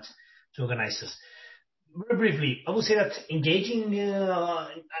so much to organizers. Very briefly, I would say that engaging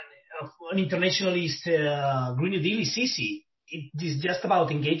an internationalist Green New Deal is easy. It is just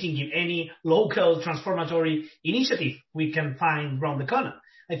about engaging in any local transformatory initiative we can find around the corner.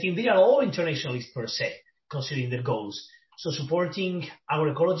 I think they are all internationalists per se, considering their goals. So supporting our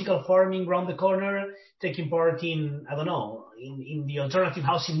ecological farming around the corner, taking part in, in the alternative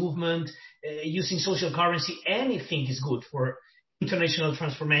housing movement, using social currency, anything is good for international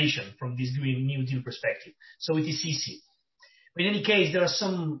transformation from this Green New Deal perspective. So it is easy. But in any case, there are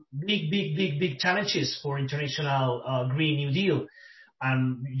some big challenges for international Green New Deal.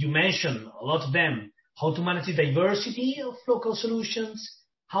 And you mentioned a lot of them. How to manage the diversity of local solutions,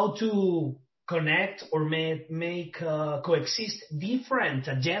 how to connect or make coexist different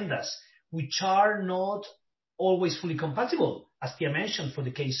agendas which are not always fully compatible, as Tia mentioned for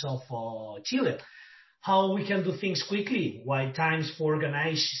the case of Chile. How we can do things quickly while times for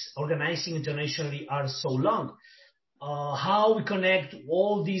organizing internationally are so long. How we connect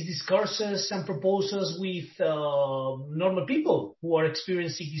all these discourses and proposals with normal people who are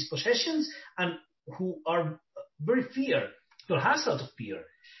experiencing these possessions and who are very fear, who has a lot of fear.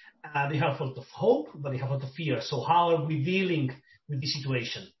 They have a lot of hope, but they have a lot of fear. So how are we dealing with this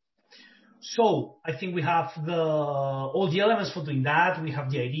situation? So I think we have all the elements for doing that. We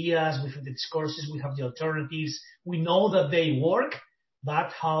have the ideas, we have the discourses, we have the alternatives. We know that they work,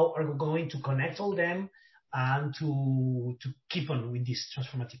 but how are we going to connect all them and to keep on with this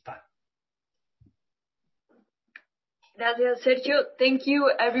transformative path? Gracias, Sergio. Thank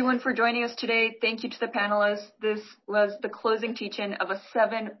you, everyone, for joining us today. Thank you to the panelists. This was the closing teach-in of a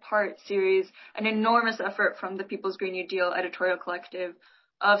 7-part series, an enormous effort from the People's Green New Deal editorial collective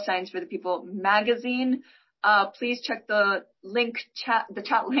of Science for the People magazine. Please check the chat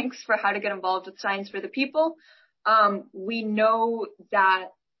links for how to get involved with Science for the People. We know that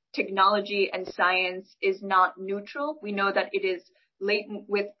technology and science is not neutral. We know that it is latent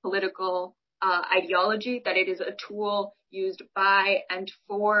with political ideology, that it is a tool used by and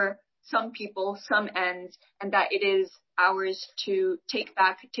for some people, some ends, and that it is ours to take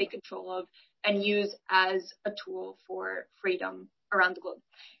back, take control of, and use as a tool for freedom around the globe.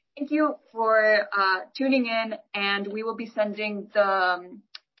 Thank you for tuning in, and we will be sending the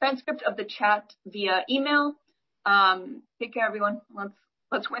transcript of the chat via email. Take care, everyone.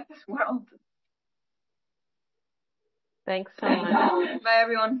 Let's win this world. Thanks so much. Bye,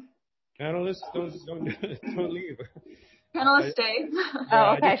 everyone. Panelists, don't leave. Panelists stay.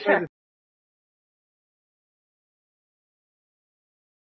 Oh, okay, sure.